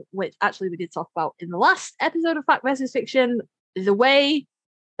thing, which actually we did talk about in the last episode of Fact versus Fiction. The way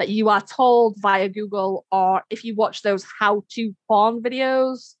that you are told via Google, or if you watch those how-to porn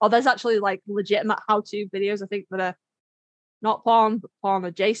videos, or there's actually like legitimate how-to videos, I think, that are not porn, but porn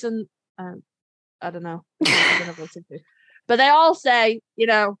adjacent. I don't know. But they all say,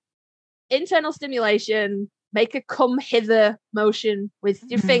 internal stimulation, make a come hither motion with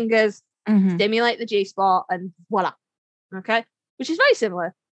your fingers, stimulate the G-spot, and voila. Okay? Which is very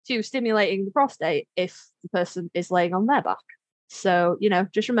similar to stimulating the prostate if the person is laying on their back. So,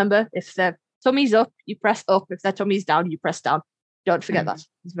 just remember, if their tummy's up, you press up. If their tummy's down, you press down. Don't forget that.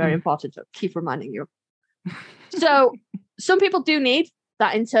 It's very important to keep reminding you. So, some people do need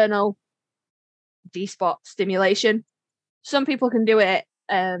that internal G-spot stimulation. Some people can do it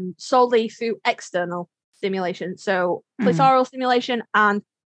solely through external stimulation. So, clitoral stimulation, and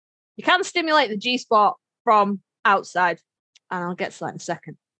you can stimulate the G-spot from outside. And I'll get to that in a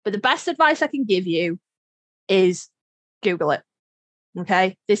second. But the best advice I can give you is Google it.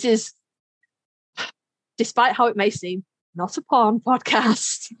 Okay, this is, despite how it may seem, not a porn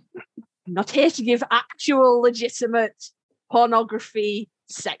podcast. I'm not here to give actual legitimate pornography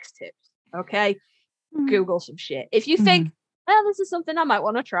sex tips. Okay, Google some shit. If you think, well, this is something I might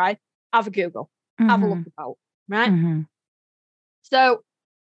want to try, have a Google, have a look about, right? So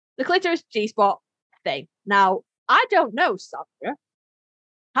the clitoris G-spot thing. Now, I don't know, Sandra,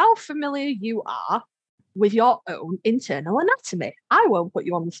 how familiar you are with your own internal anatomy. I won't put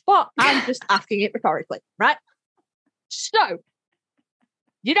you on the spot. I'm just asking it rhetorically, right? So,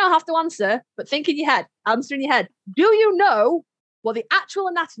 you don't have to answer, but think in your head, answer in your head. Do you know what the actual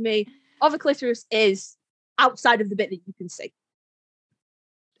anatomy of a clitoris is outside of the bit that you can see?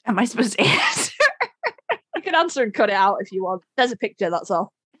 Am I supposed to answer? You can answer and cut it out if you want. There's a picture, that's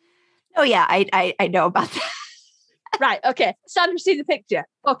all. Oh, yeah, I know about that. Right, okay. Sandra, see the picture.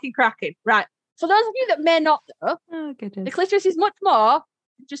 Fucking cracking. Right. For those of you that may not know, the clitoris is much more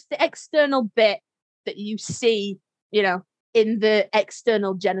just the external bit that you see, in the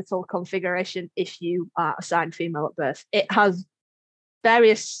external genital configuration if you are assigned female at birth. It has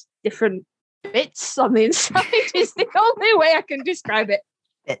various different bits on the inside is the only way I can describe it.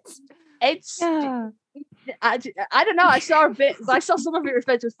 It's I don't know. I saw some of it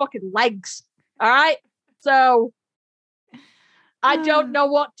referred to as fucking legs. All right. So I don't know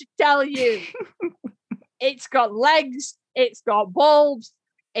what to tell you. It's got legs, It's got bulbs.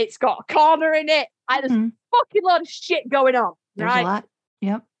 It's got a corner in it. And there's a fucking lot of shit going on. There's right? a lot.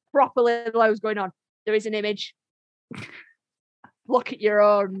 Yep. Properly loads going on. There is an image. Look at your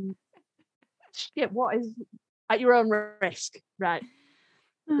own shit. What is at your own risk, right?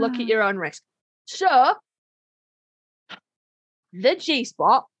 Look at your own risk. So the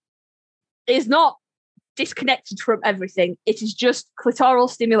G-spot is not disconnected from everything. It is just clitoral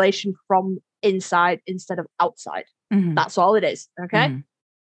stimulation from inside instead of outside. That's all it is. Okay.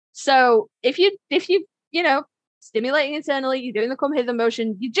 So if you stimulating internally, you're doing the come hither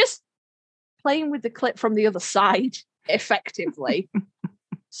motion, you're just playing with the clit from the other side effectively.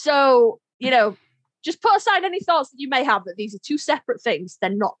 So, just put aside any thoughts that you may have that these are two separate things.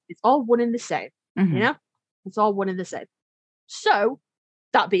 They're not. It's all one and the same. It's all one and the same. So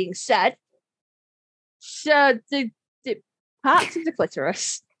that being said, so the parts of the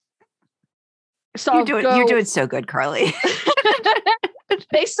clitoris you're doing so good, Carly.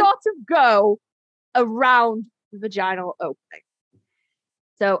 They sort of go around the vaginal opening.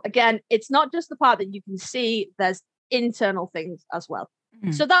 So again, it's not just the part that you can see, there's internal things as well.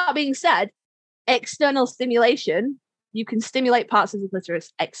 So that being said, external stimulation, you can stimulate parts of the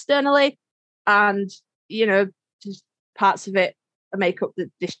clitoris externally, and just parts of it make up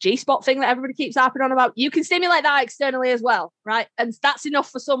this G-spot thing that everybody keeps harping on about. You can stimulate that externally as well, right? And that's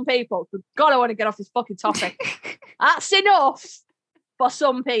enough for some people. God, I want to get off this fucking topic. That's enough for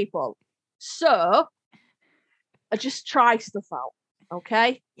some people. So I just try stuff out,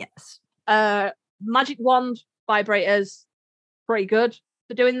 okay? Yes. Magic wand vibrators, pretty good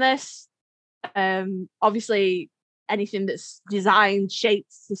for doing this. Obviously, anything that's designed,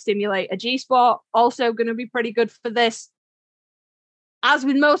 shaped to stimulate a G-spot, also going to be pretty good for this. As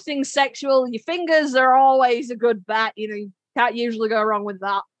with most things sexual, your fingers are always a good bet. You can't usually go wrong with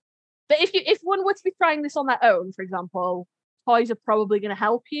that. But if one were to be trying this on their own, for example, toys are probably going to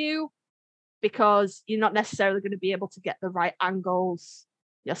help you because you're not necessarily going to be able to get the right angles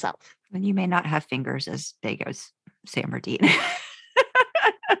yourself. And you may not have fingers as big as Sam or Dean.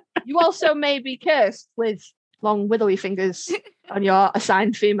 You also may be cursed with long, wiggly fingers on your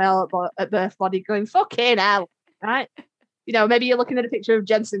assigned female at birth body going, fucking hell, right? Maybe you're looking at a picture of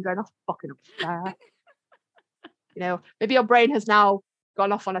Jensen going, oh, fucking hell. Maybe your brain has now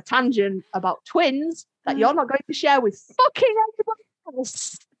gone off on a tangent about twins that you're not going to share with fucking everybody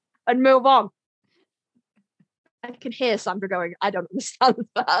else and move on. I can hear Sandra going, I don't understand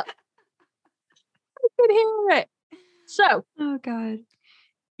that. I can hear it. So, oh God.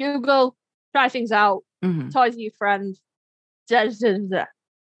 Google, try things out. Toys are your friend.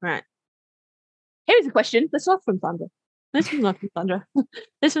 Right. Here's a question. This one's from Sandra. This one's not from Sandra.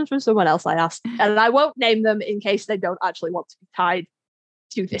 This one's from someone else I asked. And I won't name them in case they don't actually want to be tied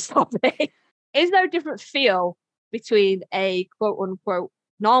to this topic. Is there a different feel between a quote unquote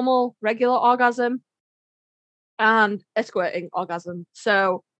normal, regular orgasm and a squirting orgasm?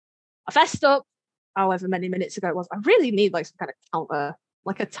 So I fessed up however many minutes ago it was. I really need some kind of counter,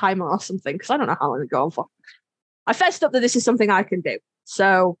 like a timer or something, because I don't know how long to go on for. I fessed up that this is something I can do.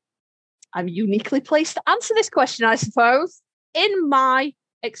 So I'm uniquely placed to answer this question, I suppose. In my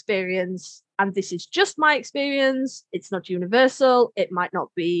experience, and this is just my experience, it's not universal, it might not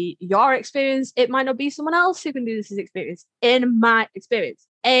be your experience, it might not be someone else who can do this experience. In my experience,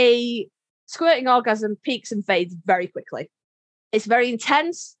 a squirting orgasm peaks and fades very quickly. It's very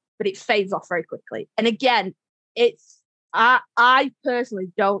intense, but it fades off very quickly. And again, I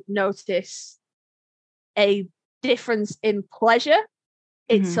personally don't notice a difference in pleasure.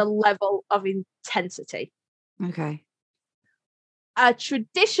 It's a level of intensity. Okay. A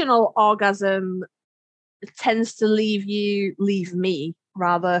traditional orgasm tends to leave me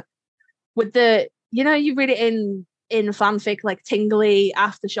rather with the, you read it in fanfic, like tingly,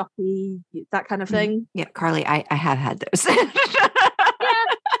 aftershocky, that kind of thing. Yeah, Carly, I have had those. Yeah,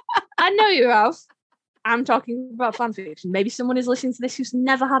 I know you have. I'm talking about fanfiction. Maybe someone is listening to this who's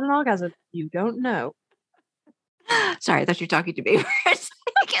never had an orgasm. You don't know. Sorry, I thought you were talking to me. No,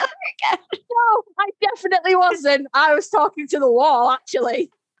 I definitely wasn't. I was talking to the wall, actually,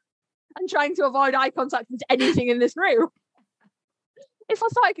 and trying to avoid eye contact with anything in this room. If I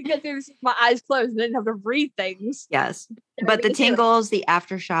thought I could get through this with my eyes closed and didn't have to read things. Yes. But the tingles, the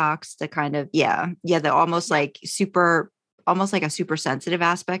aftershocks, the kind of, the almost like a super sensitive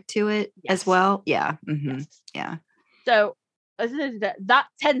aspect to it as well. Yeah. Mm-hmm. Yes. Yeah. So that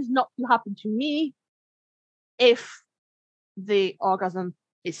tends not to happen to me if the orgasm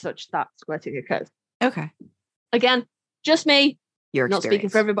is such that squirting occurs. Okay. Again, just me. Your not experience. speaking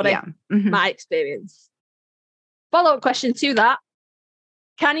for everybody. Yeah. Mm-hmm. My experience. Follow-up question to that.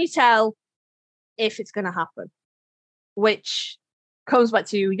 Can you tell if it's going to happen? which comes back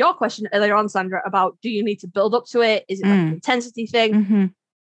to your question earlier on, Sandra, about do you need to build up to it? Is it like an intensity thing? Mm-hmm.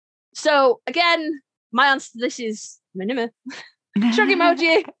 So again, my answer to this is minimum. Shrug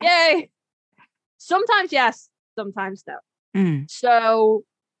emoji. Yay. Sometimes yes, sometimes no. So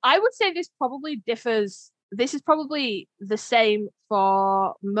I would say this probably differs. This is probably the same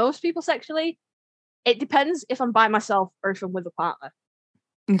for most people sexually. It depends if I'm by myself or if I'm with a partner.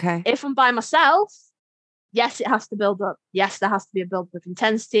 Okay. If I'm by myself, yes, it has to build up. Yes, there has to be a build up of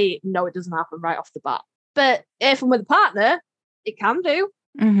intensity. No, it doesn't happen right off the bat. But if I'm with a partner, it can do.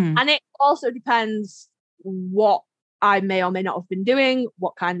 Mm-hmm. And it also depends what I may or may not have been doing,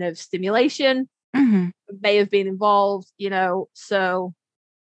 what kind of stimulation may have been involved, you know. So,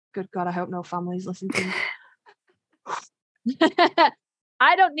 good God, I hope no families listen to me.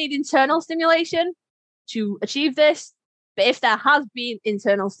 I don't need internal stimulation to achieve this. But if there has been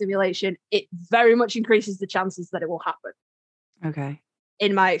internal stimulation, it very much increases the chances that it will happen. Okay.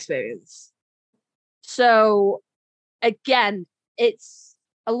 In my experience. So, again, it's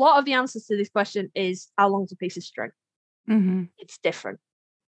a lot of the answers to this question is how long's a piece of string? It's different.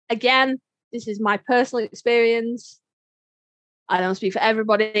 Again, this is my personal experience. I don't speak for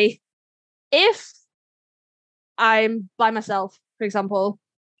everybody. If I'm by myself, for example,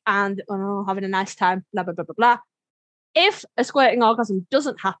 and having a nice time, blah, blah, blah, blah, blah. If a squirting orgasm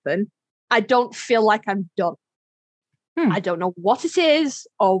doesn't happen, I don't feel like I'm done. I don't know what it is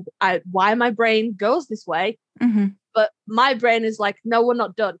or why my brain goes this way, but my brain is like, no, we're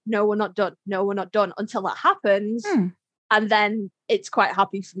not done. No, we're not done. No, we're not done until that happens. And then it's quite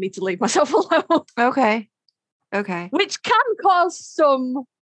happy for me to leave myself alone. Okay. Which can cause some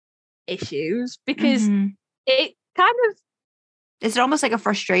issues because it kind of... Is it almost like a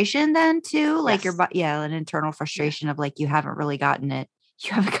frustration then too? Like Yes. an internal frustration of like, you haven't really gotten it.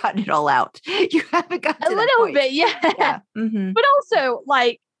 You haven't gotten it all out. You haven't gotten a little bit, yeah. But also,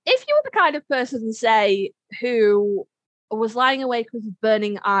 like, if you were the kind of person, say, who was lying awake with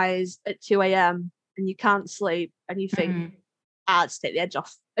burning eyes at 2 a.m. and you can't sleep and you think, let's take the edge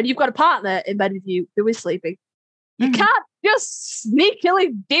off. And you've got a partner in bed with you who is sleeping. You can't just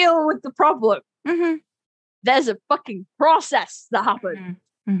sneakily deal with the problem. There's a fucking process that happens.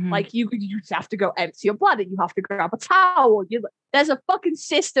 Like you have to go empty your bladder. You have to grab a towel. There's a fucking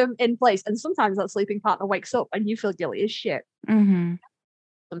system in place. And sometimes that sleeping partner wakes up and you feel guilty as shit.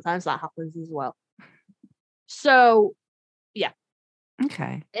 Sometimes that happens as well. So, yeah.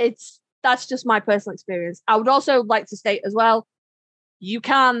 Okay. That's just my personal experience. I would also like to state as well, you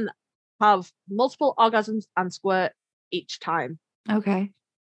can have multiple orgasms and squirt each time. Okay.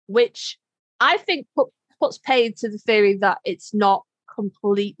 Which I think puts paid to the theory that it's not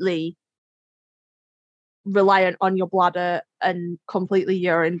completely reliant on your bladder and completely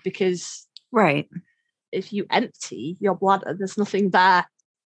urine, because if you empty your bladder, there's nothing there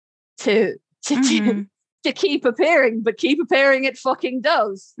to keep appearing, but keep appearing it fucking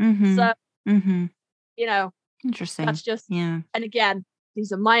does. So you know, interesting. That's just and again,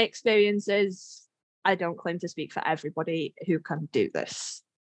 these are my experiences. I don't claim to speak for everybody who can do this.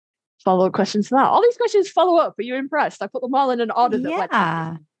 Follow-up questions to that. All these questions follow up. Are you impressed? I put them all in an order that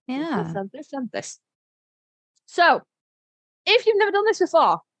went this. So, if you've never done this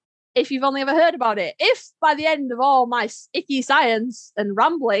before, if you've only ever heard about it, if by the end of all my icky science and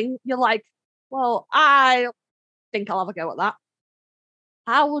rambling, you're like, well, I think I'll have a go at that.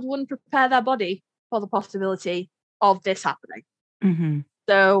 How would one prepare their body for the possibility of this happening?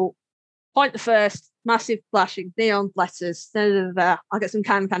 So, point the first, massive flashing neon letters. I'll get some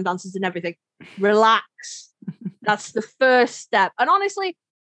can dances and everything. Relax. That's the first step. And honestly,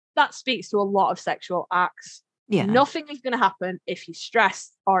 that speaks to a lot of sexual acts. Yeah. Nothing is going to happen if you're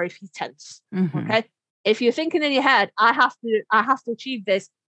stressed or if you're tense. Okay. If you're thinking in your head, I have to achieve this.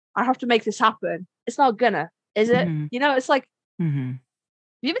 I have to make this happen. It's not gonna, is it? You know, it's like, have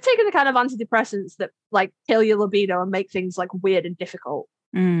you ever taken the kind of antidepressants that like kill your libido and make things like weird and difficult?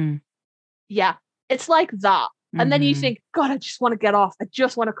 Yeah, it's like that. And then you think, God, I just want to get off. I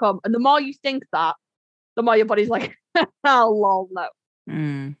just want to come. And the more you think that, the more your body's like, oh, lol, no.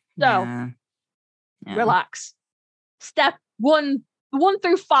 So, relax. Step 1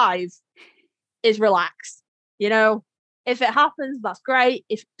 through 5 is relax. You know, if it happens, that's great.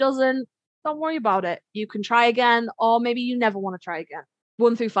 If it doesn't, don't worry about it. You can try again, or maybe you never want to try again.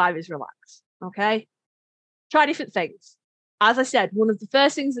 1 through 5 is relax. Okay? Try different things. As I said, one of the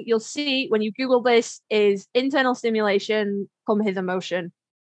first things that you'll see when you Google this is internal stimulation, come hither motion.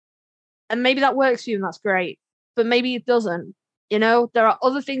 And maybe that works for you and that's great, but maybe it doesn't. You know, there are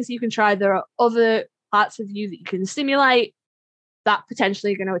other things you can try. There are other parts of you that you can stimulate that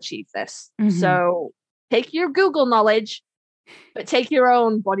potentially are going to achieve this. So take your Google knowledge, but take your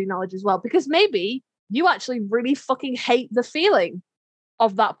own body knowledge as well, because maybe you actually really fucking hate the feeling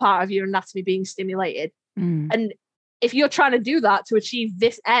of that part of your anatomy being stimulated. And if you're trying to do that to achieve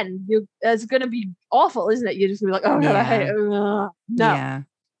this end, it's going to be awful, isn't it? You're just going to be like, oh God, I hate it. No. Yeah.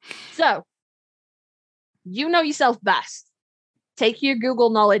 So you know yourself best. Take your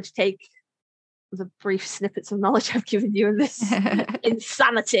Google knowledge, take the brief snippets of knowledge I've given you in this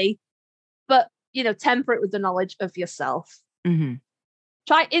insanity, but, temper it with the knowledge of yourself.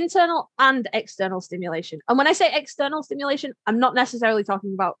 Try internal and external stimulation. And when I say external stimulation, I'm not necessarily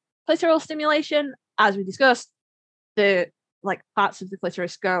talking about clitoral stimulation. As we discussed, the parts of the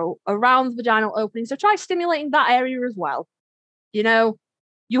clitoris go around the vaginal opening. So try stimulating that area as well.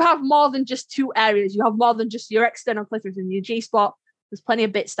 You have more than just two areas. You have more than just your external clitoris and your G-spot. There's plenty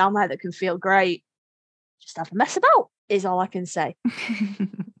of bits down there that can feel great. Just have a mess about, is all I can say.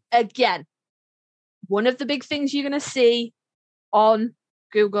 Again, one of the big things you're going to see on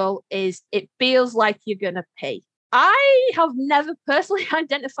Google is it feels like you're going to pee. I have never personally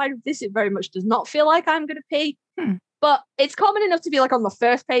identified with this. It very much does not feel like I'm going to pee, but it's common enough to be on the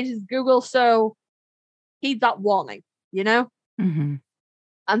first pages of Google. So heed that warning, And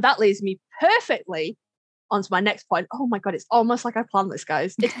that leads me perfectly onto my next point. Oh my God, it's almost like I planned this,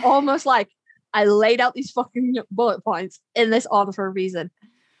 guys. It's almost like I laid out these fucking bullet points in this order for a reason.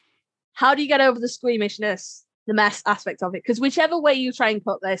 How do you get over the squeamishness, the mess aspect of it? Because whichever way you try and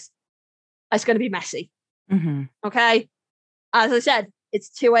put this, it's going to be messy. Okay? As I said, it's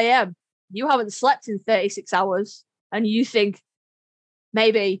 2 a.m. You haven't slept in 36 hours and you think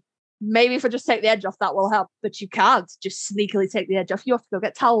maybe if I just take the edge off, that will help. But you can't just sneakily take the edge off. You have to go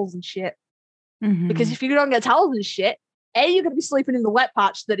get towels and shit. Because if you don't get towels and shit, A, you're going to be sleeping in the wet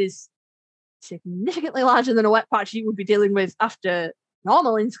patch that is significantly larger than a wet patch you would be dealing with after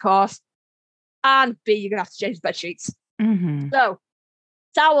normal intercourse. And B, you're going to have to change bed sheets. So,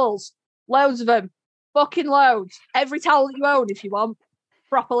 towels, loads of them, fucking loads. Every towel that you own, if you want,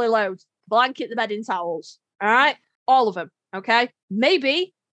 properly load. Blanket the bed in towels. All right? All of them. Okay?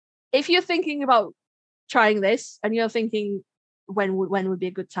 Maybe if you're thinking about trying this and you're thinking when would be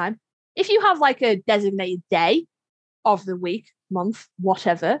a good time, if you have a designated day of the week, month,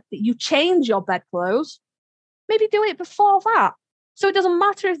 whatever, that you change your bedclothes, maybe do it before that. So it doesn't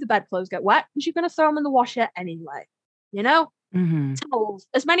matter if the bedclothes get wet because you're going to throw them in the washer anyway. Towels,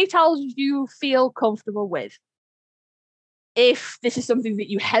 as many towels as you feel comfortable with. If this is something that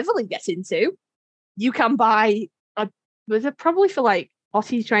you heavily get into, you can buy probably for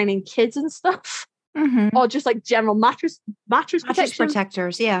potty training kids and stuff, or just general mattress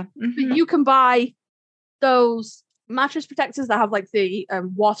protectors. Yeah, you can buy those mattress protectors that have the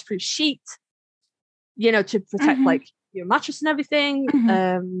waterproof sheet, to protect your mattress and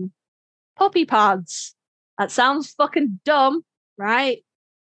everything. Puppy pads. That sounds fucking dumb, right?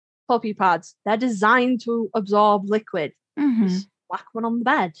 Puppy pads. They're designed to absorb liquid. Just whack one on the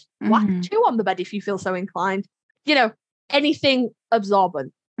bed. Whack two on the bed if you feel so inclined. Anything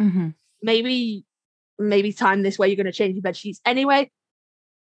absorbent. Maybe time this way you're going to change your bed sheets anyway.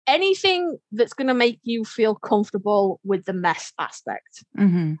 Anything that's going to make you feel comfortable with the mess aspect.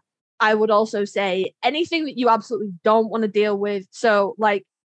 I would also say anything that you absolutely don't want to deal with. So do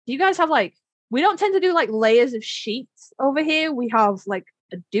you guys have we don't tend to do layers of sheets over here. We have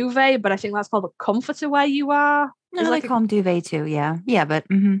a duvet, but I think that's called a comforter where you are. No, they call them duvet too. Yeah. But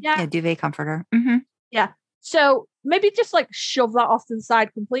duvet comforter. Yeah. So maybe just shove that off to the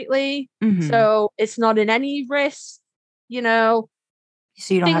side completely. So it's not in any risk, So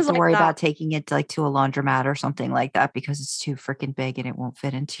you don't have to worry about taking it to a laundromat or something like that because it's too freaking big and it won't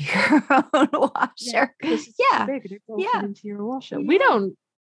fit into your own washer. Yeah. Big and it won't fit into your washer. We don't.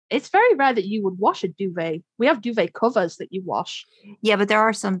 It's very rare that you would wash a duvet. We have duvet covers that you wash. Yeah, but there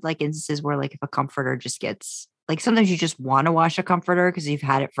are some instances where if a comforter just gets sometimes you just want to wash a comforter because you've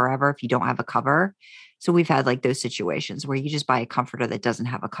had it forever if you don't have a cover. So we've had those situations where you just buy a comforter that doesn't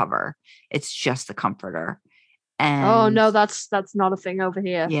have a cover. It's just the comforter. And oh no, that's not a thing over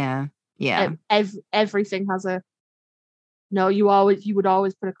here. Yeah. Everything has a. No, you would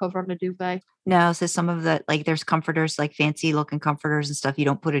always put a cover on a duvet. No, so some of the there's comforters fancy looking comforters and stuff. You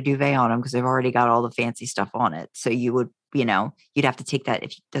don't put a duvet on them because they've already got all the fancy stuff on it. So you would, you'd have to take that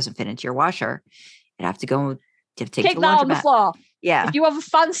if it doesn't fit into your washer. You'd have to go. You have to take that on the floor. Yeah. If you have a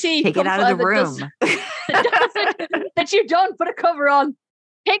fancy, take it out of the room that you don't put a cover on,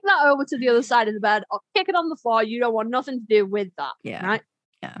 take that over to the other side of the bed or kick it on the floor. You don't want nothing to do with that. Yeah. Right.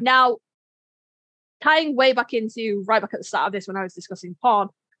 Yeah. Now, tying way back into right back at the start of this when I was discussing porn.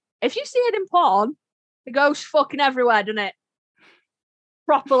 If you see it in porn, it goes fucking everywhere, doesn't it?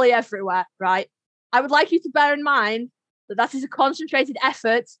 Properly everywhere, right? I would like you to bear in mind that is a concentrated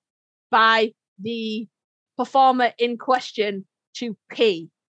effort by the performer in question to pee.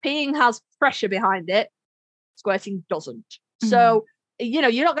 Peeing has pressure behind it. Squirting doesn't. So, you're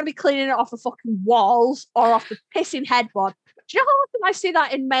not going to be cleaning it off the fucking walls or off the pissing headboard. Do you know how often I see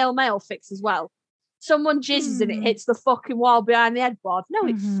that in male fix as well? Someone jizzes and it hits the fucking wall behind the headboard. No,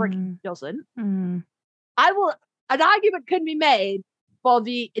 it freaking doesn't. An argument can be made for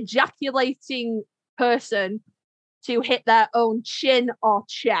the ejaculating person to hit their own chin or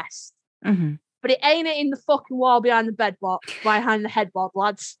chest. But it ain't in the fucking wall behind the headboard,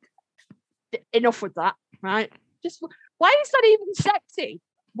 lads. Enough with that, right? Just why is that even sexy?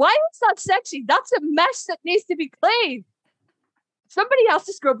 Why is that sexy? That's a mess that needs to be cleaned. Somebody has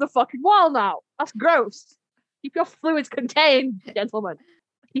to scrub the fucking wall now. That's gross. Keep your fluids contained, gentlemen.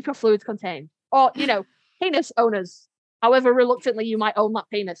 Keep your fluids contained. Or, penis owners, however reluctantly you might own that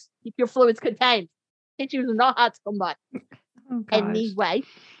penis, keep your fluids contained. Tissues are not hard to come by. Anyway,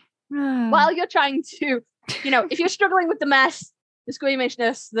 while you're trying to, if you're struggling with the mess, the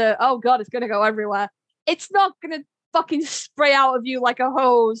squeamishness, oh God, it's going to go everywhere. It's not going to fucking spray out of you like a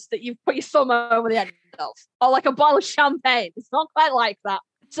hose that you've put your thumb over the end of, or like a bottle of champagne. It's not quite like that.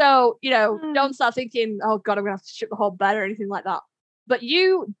 So, don't start thinking, oh God, I'm going to have to strip the whole bed or anything like that. But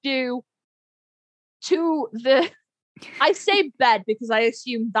you do I say bed because I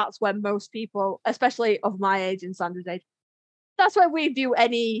assume that's where most people, especially of my age and Sandra's age, that's where we do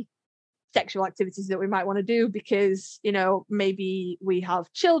any sexual activities that we might want to do because, maybe we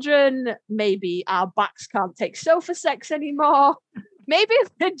have children, maybe our backs can't take sofa sex anymore, maybe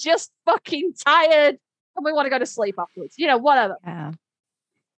they're just fucking tired and we want to go to sleep afterwards, whatever. Yeah.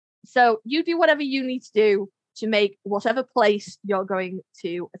 So you do whatever you need to do to make whatever place you're going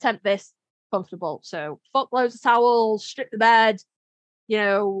to attempt this comfortable. So fuck loads of towels, strip the bed,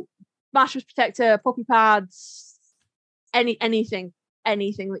 mattress protector, puppy pads, anything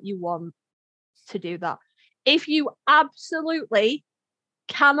that you want to do that. If you absolutely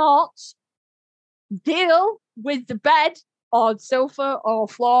cannot deal with the bed or sofa or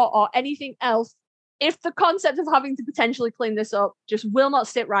floor or anything else, if the concept of having to potentially clean this up just will not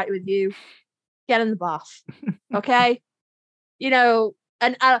sit right with you, get in the bath. Okay?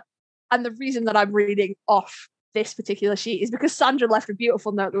 And the reason that I'm reading off this particular sheet is because Sandra left a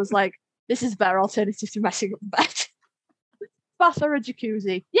beautiful note that was like, this is a better alternative to messing up the bed. Bath or a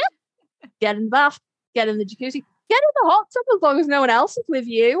jacuzzi. Yeah. Get in the bath, get in the jacuzzi, get in the hot tub as long as no one else is with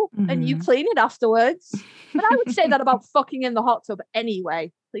you and you clean it afterwards. But I would say that about fucking in the hot tub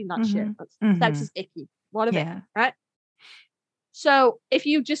anyway. Clean that shit. Sex is icky. What of it, right? So if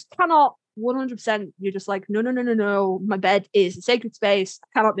you just cannot 100%, you're just like, no, my bed is a sacred space. I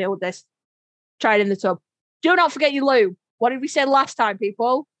cannot deal with this. Try it in the tub. Do not forget your lube. What did we say last time,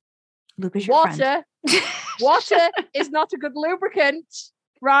 people? Lube is your friend. Water is not a good lubricant,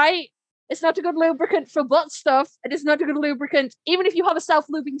 right? It's not a good lubricant for butt stuff. It is not a good lubricant. Even if you have a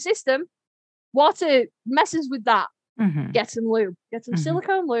self-lubing system, water messes with that. Get some lube. Get some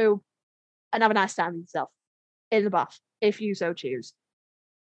silicone lube and have a nice time with yourself in the bath, if you so choose.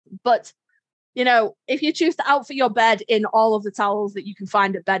 But, if you choose to outfit your bed in all of the towels that you can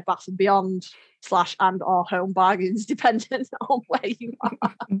find at Bed Bath & Beyond / and or Home Bargains, depending on where you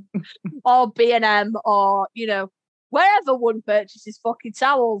are, or B&M, or, wherever one purchases fucking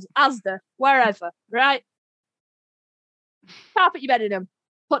towels, Asda, wherever, right? Carpet your bed in them.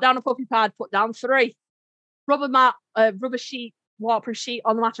 Put down a puppy pad, put down 3. Rubber mat, rubber sheet, waterproof sheet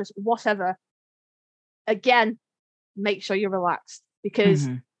on the mattress, whatever. Again, make sure you're relaxed. Because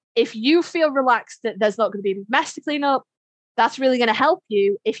if you feel relaxed that there's not going to be a mess to clean up, that's really going to help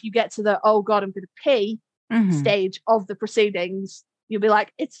you if you get to the, oh God, I'm going to pee stage of the proceedings. You'll be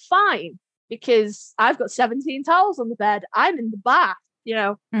like, it's fine because I've got 17 towels on the bed. I'm in the bath,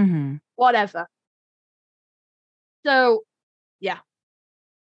 whatever. So, yeah.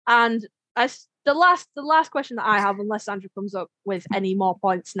 And the last question that I have, unless Sandra comes up with any more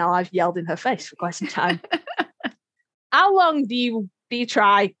points now I've yelled in her face for quite some time. How long do you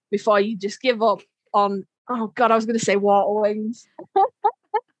try before you just give up on, oh God, I was going to say water wings.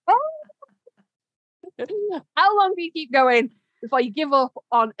 How long do you keep going before you give up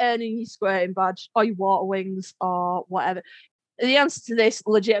on earning your squirting badge or your water wings or whatever? The answer to this,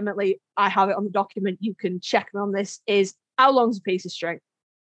 legitimately, I have it on the document. You can check me on this, is how long's a piece of string?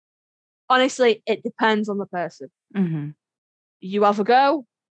 Honestly, it depends on the person. You have a go.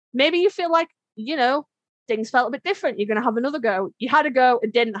 Maybe you feel like, things felt a bit different. You're going to have another go. You had a go.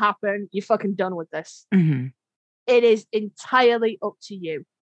 It didn't happen. You're fucking done with this. It is entirely up to you.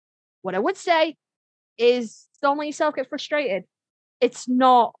 What I would say is don't let yourself get frustrated. It's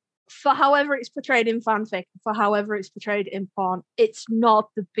not for however it's portrayed in fanfic, for however it's portrayed in porn, it's not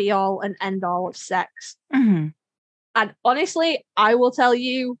the be all and end all of sex. Mm-hmm. And honestly, I will tell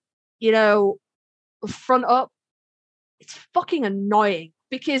you, front up, it's fucking annoying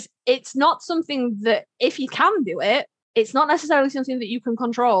because it's not something that if you can do it, it's not necessarily something that you can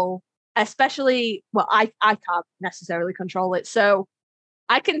control, especially, well, I can't necessarily control it. So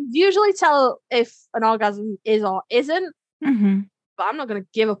I can usually tell if an orgasm is or isn't, Mm-hmm. but I'm not going to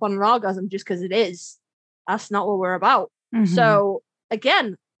give up on an orgasm just because it is. That's not what we're about. Mm-hmm. So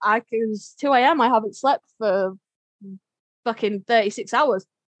again, it's 2 a.m. I haven't slept for fucking 36 hours.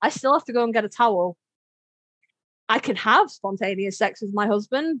 I still have to go and get a towel. I can have spontaneous sex with my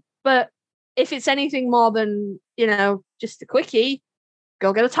husband, but if it's anything more than, just a quickie,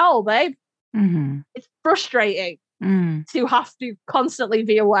 go get a towel, babe. Mm-hmm. It's frustrating Mm-hmm. to have to constantly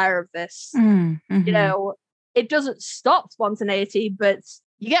be aware of this. Mm-hmm. It doesn't stop spontaneity, but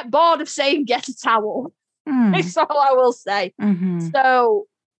you get bored of saying get a towel. That's all I will say. Mm-hmm. So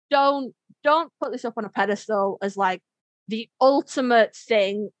don't put this up on a pedestal as like the ultimate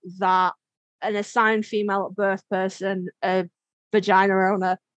thing that an assigned female at birth person, a vagina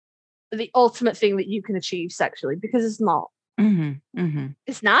owner, the ultimate thing that you can achieve sexually, because it's not. Mm-hmm. Mm-hmm.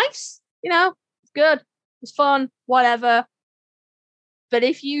 It's nice, it's good, it's fun, whatever. But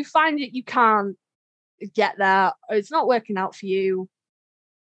if you find that you can't get there, or it's not working out for you,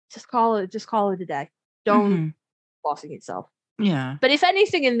 just call it a day. Don't forcing yourself. Yeah. But if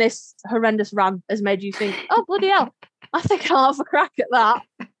anything in this horrendous rant has made you think, oh, bloody hell, I think I'll have a crack at that,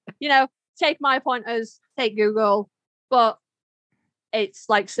 take my pointers, take Google. But it's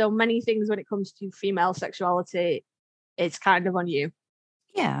like so many things when it comes to female sexuality, it's kind of on you.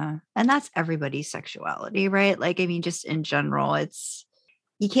 Yeah. And that's everybody's sexuality, right? Like, I mean, just in general,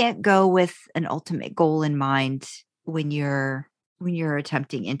 you can't go with an ultimate goal in mind when you're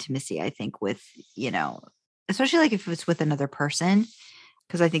attempting intimacy, I think, with, especially like if it's with another person,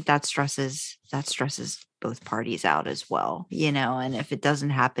 because I think that stresses both parties out as well, and if it doesn't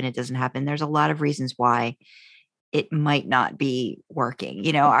happen, it doesn't happen. There's a lot of reasons why it might not be working.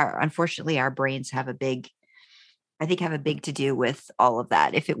 Unfortunately, our brains have a big to do with all of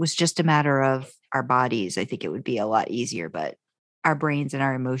that. If it was just a matter of our bodies, I think it would be a lot easier, but our brains and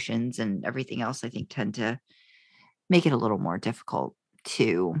our emotions and everything else, I think, tend to make it a little more difficult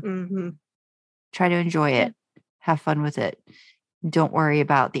to try to enjoy it, have fun with it. Don't worry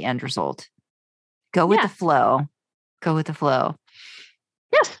about the end result. Go with the flow. Go with the flow.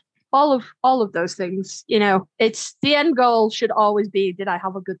 Yes. All of those things, it's the end goal should always be, did I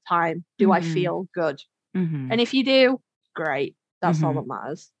have a good time? Do I feel good? And if you do, great. That's all that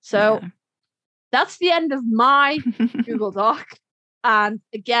matters. So that's the end of my Google Doc. And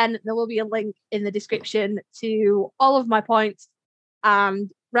again, there will be a link in the description to all of my points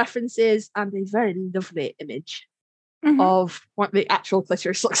and references and a very lovely image of what the actual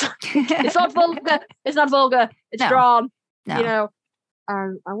clitoris looks like. It's not vulgar. It's No. drawn. No.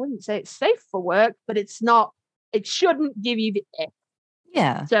 I wouldn't say it's safe for work, but it's not. It shouldn't give you the ick.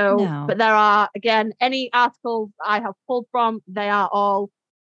 Yeah. So, but there are, again, any articles I have pulled from, they are all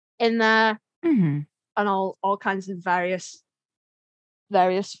in there, and all kinds of various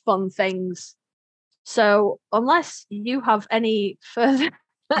fun things. So, unless you have any further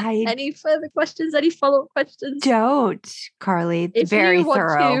any further questions, any follow-up questions, don't, Carly. Very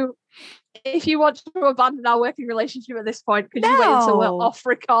thorough. If you want to abandon our working relationship at this point, could you wait until we're off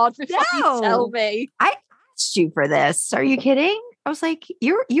record before you tell me? I asked you for this. Are you kidding? I was like,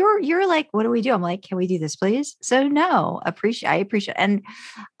 you're like, what do we do? I'm like, can we do this, please? So no, I appreciate. And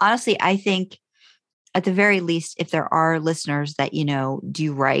honestly, I think at the very least, if there are listeners that,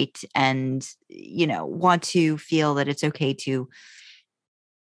 do write and, want to feel that it's okay to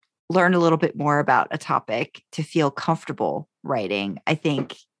learn a little bit more about a topic, to feel comfortable writing, I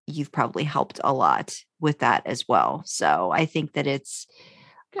think you've probably helped a lot with that as well. So I think that it's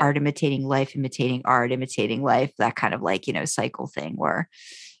art imitating life, imitating art, imitating life, that kind of like, cycle thing where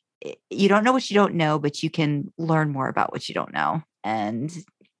you don't know what you don't know, but you can learn more about what you don't know. And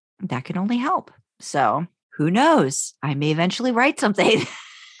that can only help. So who knows? I may eventually write something.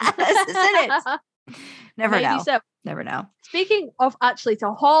 This isn't it. Never Maybe know. So. Never know. Speaking of actually,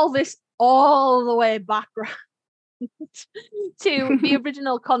 to haul this all the way back to the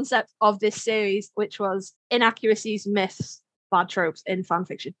original concept of this series, which was inaccuracies, myths, bad tropes in fan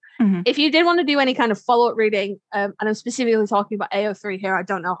fiction. If you did want to do any kind of follow-up reading, and I'm specifically talking about AO3 here, I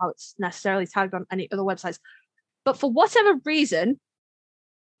don't know how it's necessarily tagged on any other websites, but for whatever reason,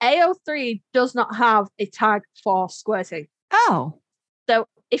 AO3 does not have a tag for squirting. Oh. So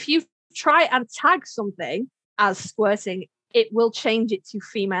if you try and tag something as squirting it will change it to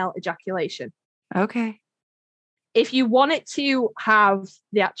female ejaculation. Okay. If you want it to have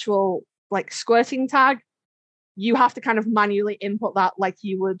the actual like squirting tag, you have to kind of manually input that like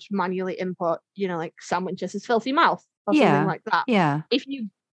you would manually input, like Sam Winchester's filthy mouth or something like that. Yeah. If you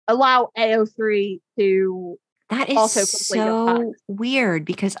allow AO3 to that is auto-complete your so tags. weird,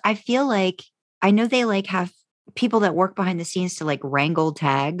 because I feel like I know they like have people that work behind the scenes to like wrangle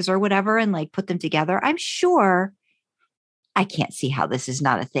tags or whatever and like put them together. I'm sure I can't see how this is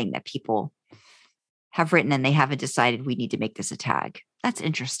not a thing that people have written and they haven't decided we need to make this a tag. That's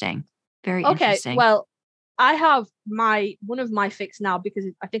interesting. Very interesting. Well, I have one of my fics now, because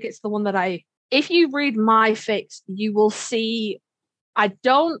I think it's the one that if you read my fics, you will see I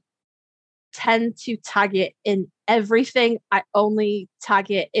don't tend to tag it in everything. I only tag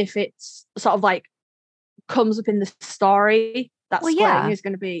it if it's sort of like comes up in the story that squirting is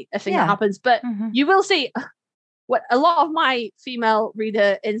going to be a thing that happens. But you will see what a lot of my female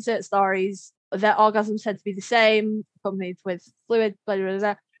reader insert stories, their orgasms tend to be the same, accompanied with fluid, blah, blah,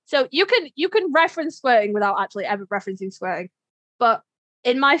 blah. So you can reference squirting without actually ever referencing squirting. But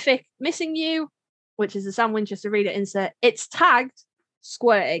in my fic, Missing You, which is a Sam Winchester reader insert, it's tagged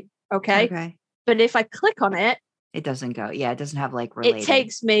squirting. Okay. But if I click on it, it doesn't go. Yeah, it doesn't have like related. It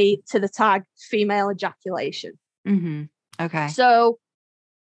takes me to the tag female ejaculation. Okay. So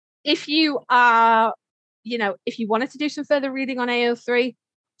if you are, if you wanted to do some further reading on AO3,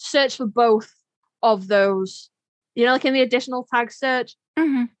 search for both of those, like in the additional tag search,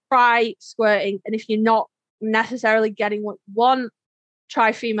 try squirting. And if you're not necessarily getting what you want,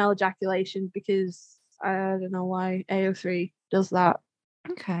 try female ejaculation, because I don't know why AO3 does that.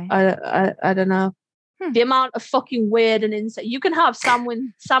 Okay. I don't know. The amount of fucking weird and insane. You can have Sam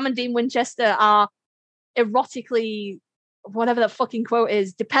and Dean Winchester are erotically, whatever that fucking quote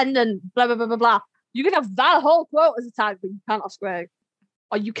is, dependent, blah, blah, blah, blah, blah. You can have that whole quote as a tag, but you can't have squaring.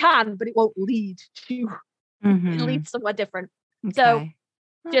 Or you can, but it won't lead to, it leads somewhere different. Okay. So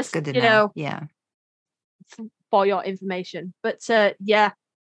that's just, good to know. Yeah. For your information. But yeah,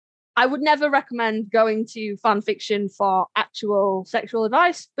 I would never recommend going to fan fiction for actual sexual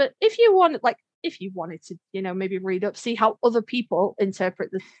advice. But if you wanted to, maybe read up, see how other people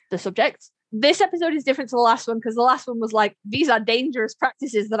interpret the subject. This episode is different to the last one, because the last one was like, these are dangerous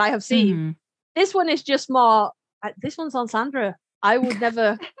practices that I have seen. This one is just more, this one's on Sandra. I would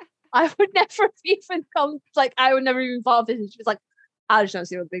never even I would never even thought of this. And she was like, I just don't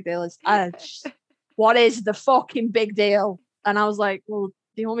see what the big deal is. What is the fucking big deal? And I was like, well,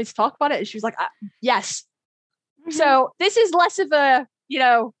 do you want me to talk about it? And she was like, yes. So this is less of a,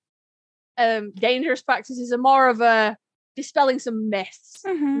 dangerous practices and more of a dispelling some myths,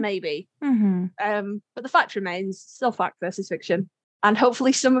 maybe. But the fact remains, still fact versus fiction. And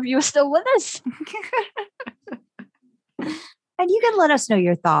hopefully some of you are still with us. And you can let us know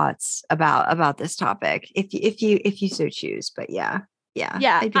your thoughts about this topic if you so choose. But yeah.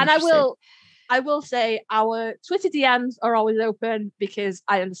 And I will say our Twitter DMs are always open, because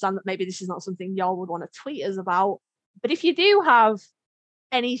I understand that maybe this is not something y'all would want to tweet us about. But if you do have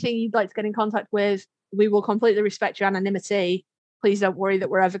anything you'd like to get in contact with, we will completely respect your anonymity. Please don't worry that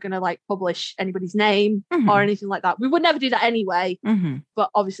we're ever going to publish anybody's name or anything like that. We would never do that anyway. But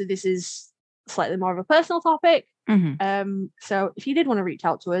obviously this is slightly more of a personal topic. So if you did want to reach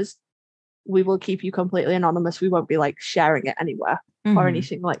out to us, we will keep you completely anonymous. We won't be sharing it anywhere or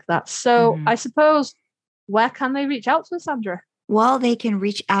anything like that. So I suppose, where can they reach out to us, Sandra? Well, they can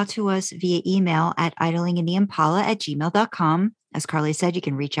reach out to us via email at idlingintheimpala@gmail.com. As Carly said, you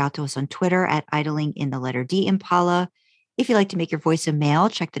can reach out to us on Twitter at idlinginthe_D_impala. If you'd like to make your voice a male,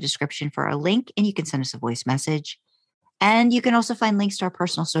 check the description for a link and you can send us a voice message. And you can also find links to our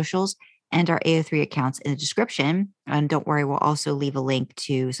personal socials and our AO3 accounts in the description. And don't worry, we'll also leave a link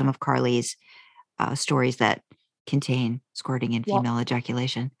to some of Carly's stories that contain squirting and female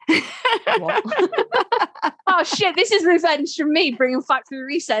ejaculation. Oh shit, this is revenge from me bringing Factory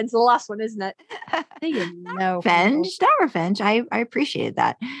Reset into the last one, isn't it? Revenge, not revenge. I appreciated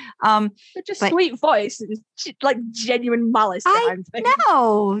that. Just sweet voice, genuine malice.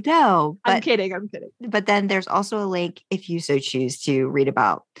 No. But, I'm kidding. But then there's also a link if you so choose to read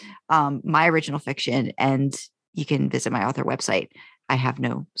about my original fiction, and you can visit my author website. I have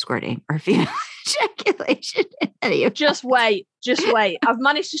no squirting or female ejaculation in any of Just wait. I've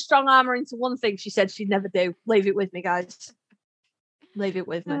managed to strong arm her into one thing she said she'd never do. Leave it with me, guys. Leave it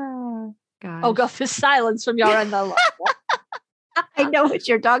with me. Oh God, there's silence from your end though. I know what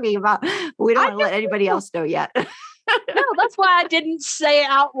you're talking about. We don't want to let anybody else know yet. No, that's why I didn't say it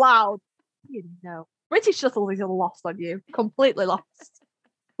out loud. British subtleties are lost on you. Completely lost.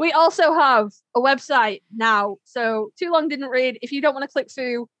 We also have a website now. So Too Long Didn't Read. If you don't want to click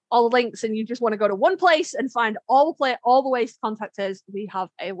through all the links and you just want to go to one place and find all the ways to contact us, we have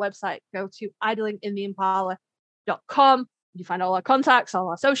a website. Go to idlingintheimpala.com. You find all our contacts, all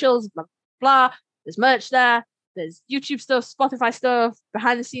our socials, blah, blah, blah. There's merch there. There's YouTube stuff, Spotify stuff,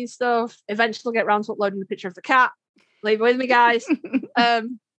 behind the scenes stuff. Eventually we'll get around to uploading the picture of the cat. Leave it with me, guys.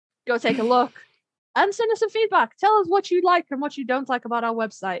 Go take a look and send us some feedback. Tell us what you like and what you don't like about our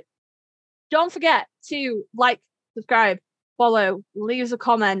website. Don't forget to like, subscribe, follow, leave us a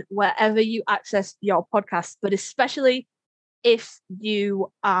comment wherever you access your podcast, but especially if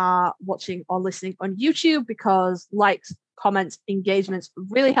you are watching or listening on YouTube, because likes, comments, engagements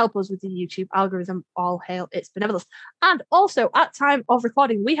really help us with the YouTube algorithm. All hail its benevolence. And also, at time of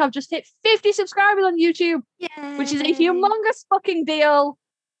recording, we have just hit 50 subscribers on YouTube. Yay. Which is a humongous fucking deal.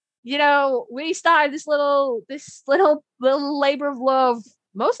 You know, we started this little labor of love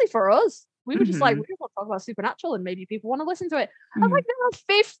mostly for us. We were just like, we want to talk about Supernatural and maybe people want to listen to it. And like, there are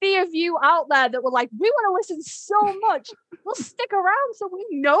 50 of you out there that were like, we want to listen so much. We'll stick around so we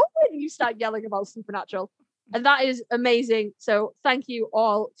know when you start yelling about Supernatural. And that is amazing. So thank you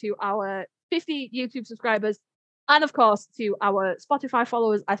all to our 50 YouTube subscribers. And of course, to our Spotify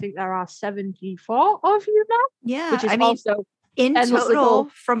followers. I think there are 74 of you now. Yeah. Which is also in endlessly total,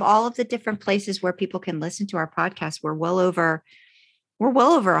 cool. from all of the different places where people can listen to our podcast, we're well over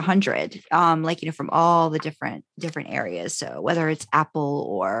 100, from all the different areas. So whether it's Apple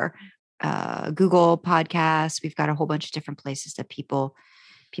or Google Podcasts, we've got a whole bunch of different places that people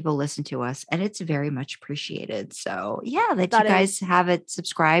listen to us, and it's very much appreciated. So yeah, that you guys have it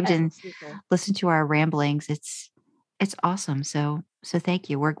subscribed and listen to our ramblings. It's awesome. So thank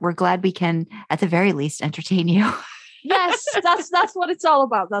you. We're glad we can at the very least entertain you. Yes, that's what it's all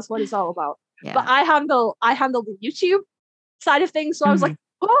about. That's what it's all about. Yeah. But I handle the YouTube side of things. So I was like,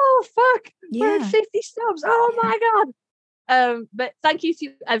 oh fuck, we're at 50 subs. Oh my God. But thank you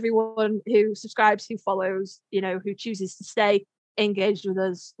to everyone who subscribes, who follows, who chooses to stay engaged with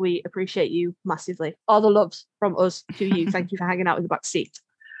us. We appreciate you massively. All the loves from us to you. Thank you for hanging out in the back seat.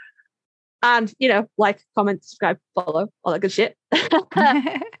 And, like, comment, subscribe, follow, all that good shit.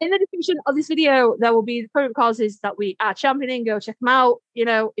 In the description of this video, there will be the current causes that we are championing. Go check them out.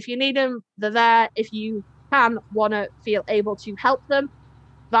 If you need them, they're there. If you want to feel able to help them,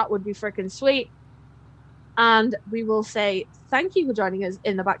 that would be freaking sweet. And we will say thank you for joining us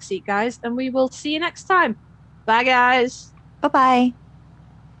in the backseat, guys. And we will see you next time. Bye, guys. Bye-bye.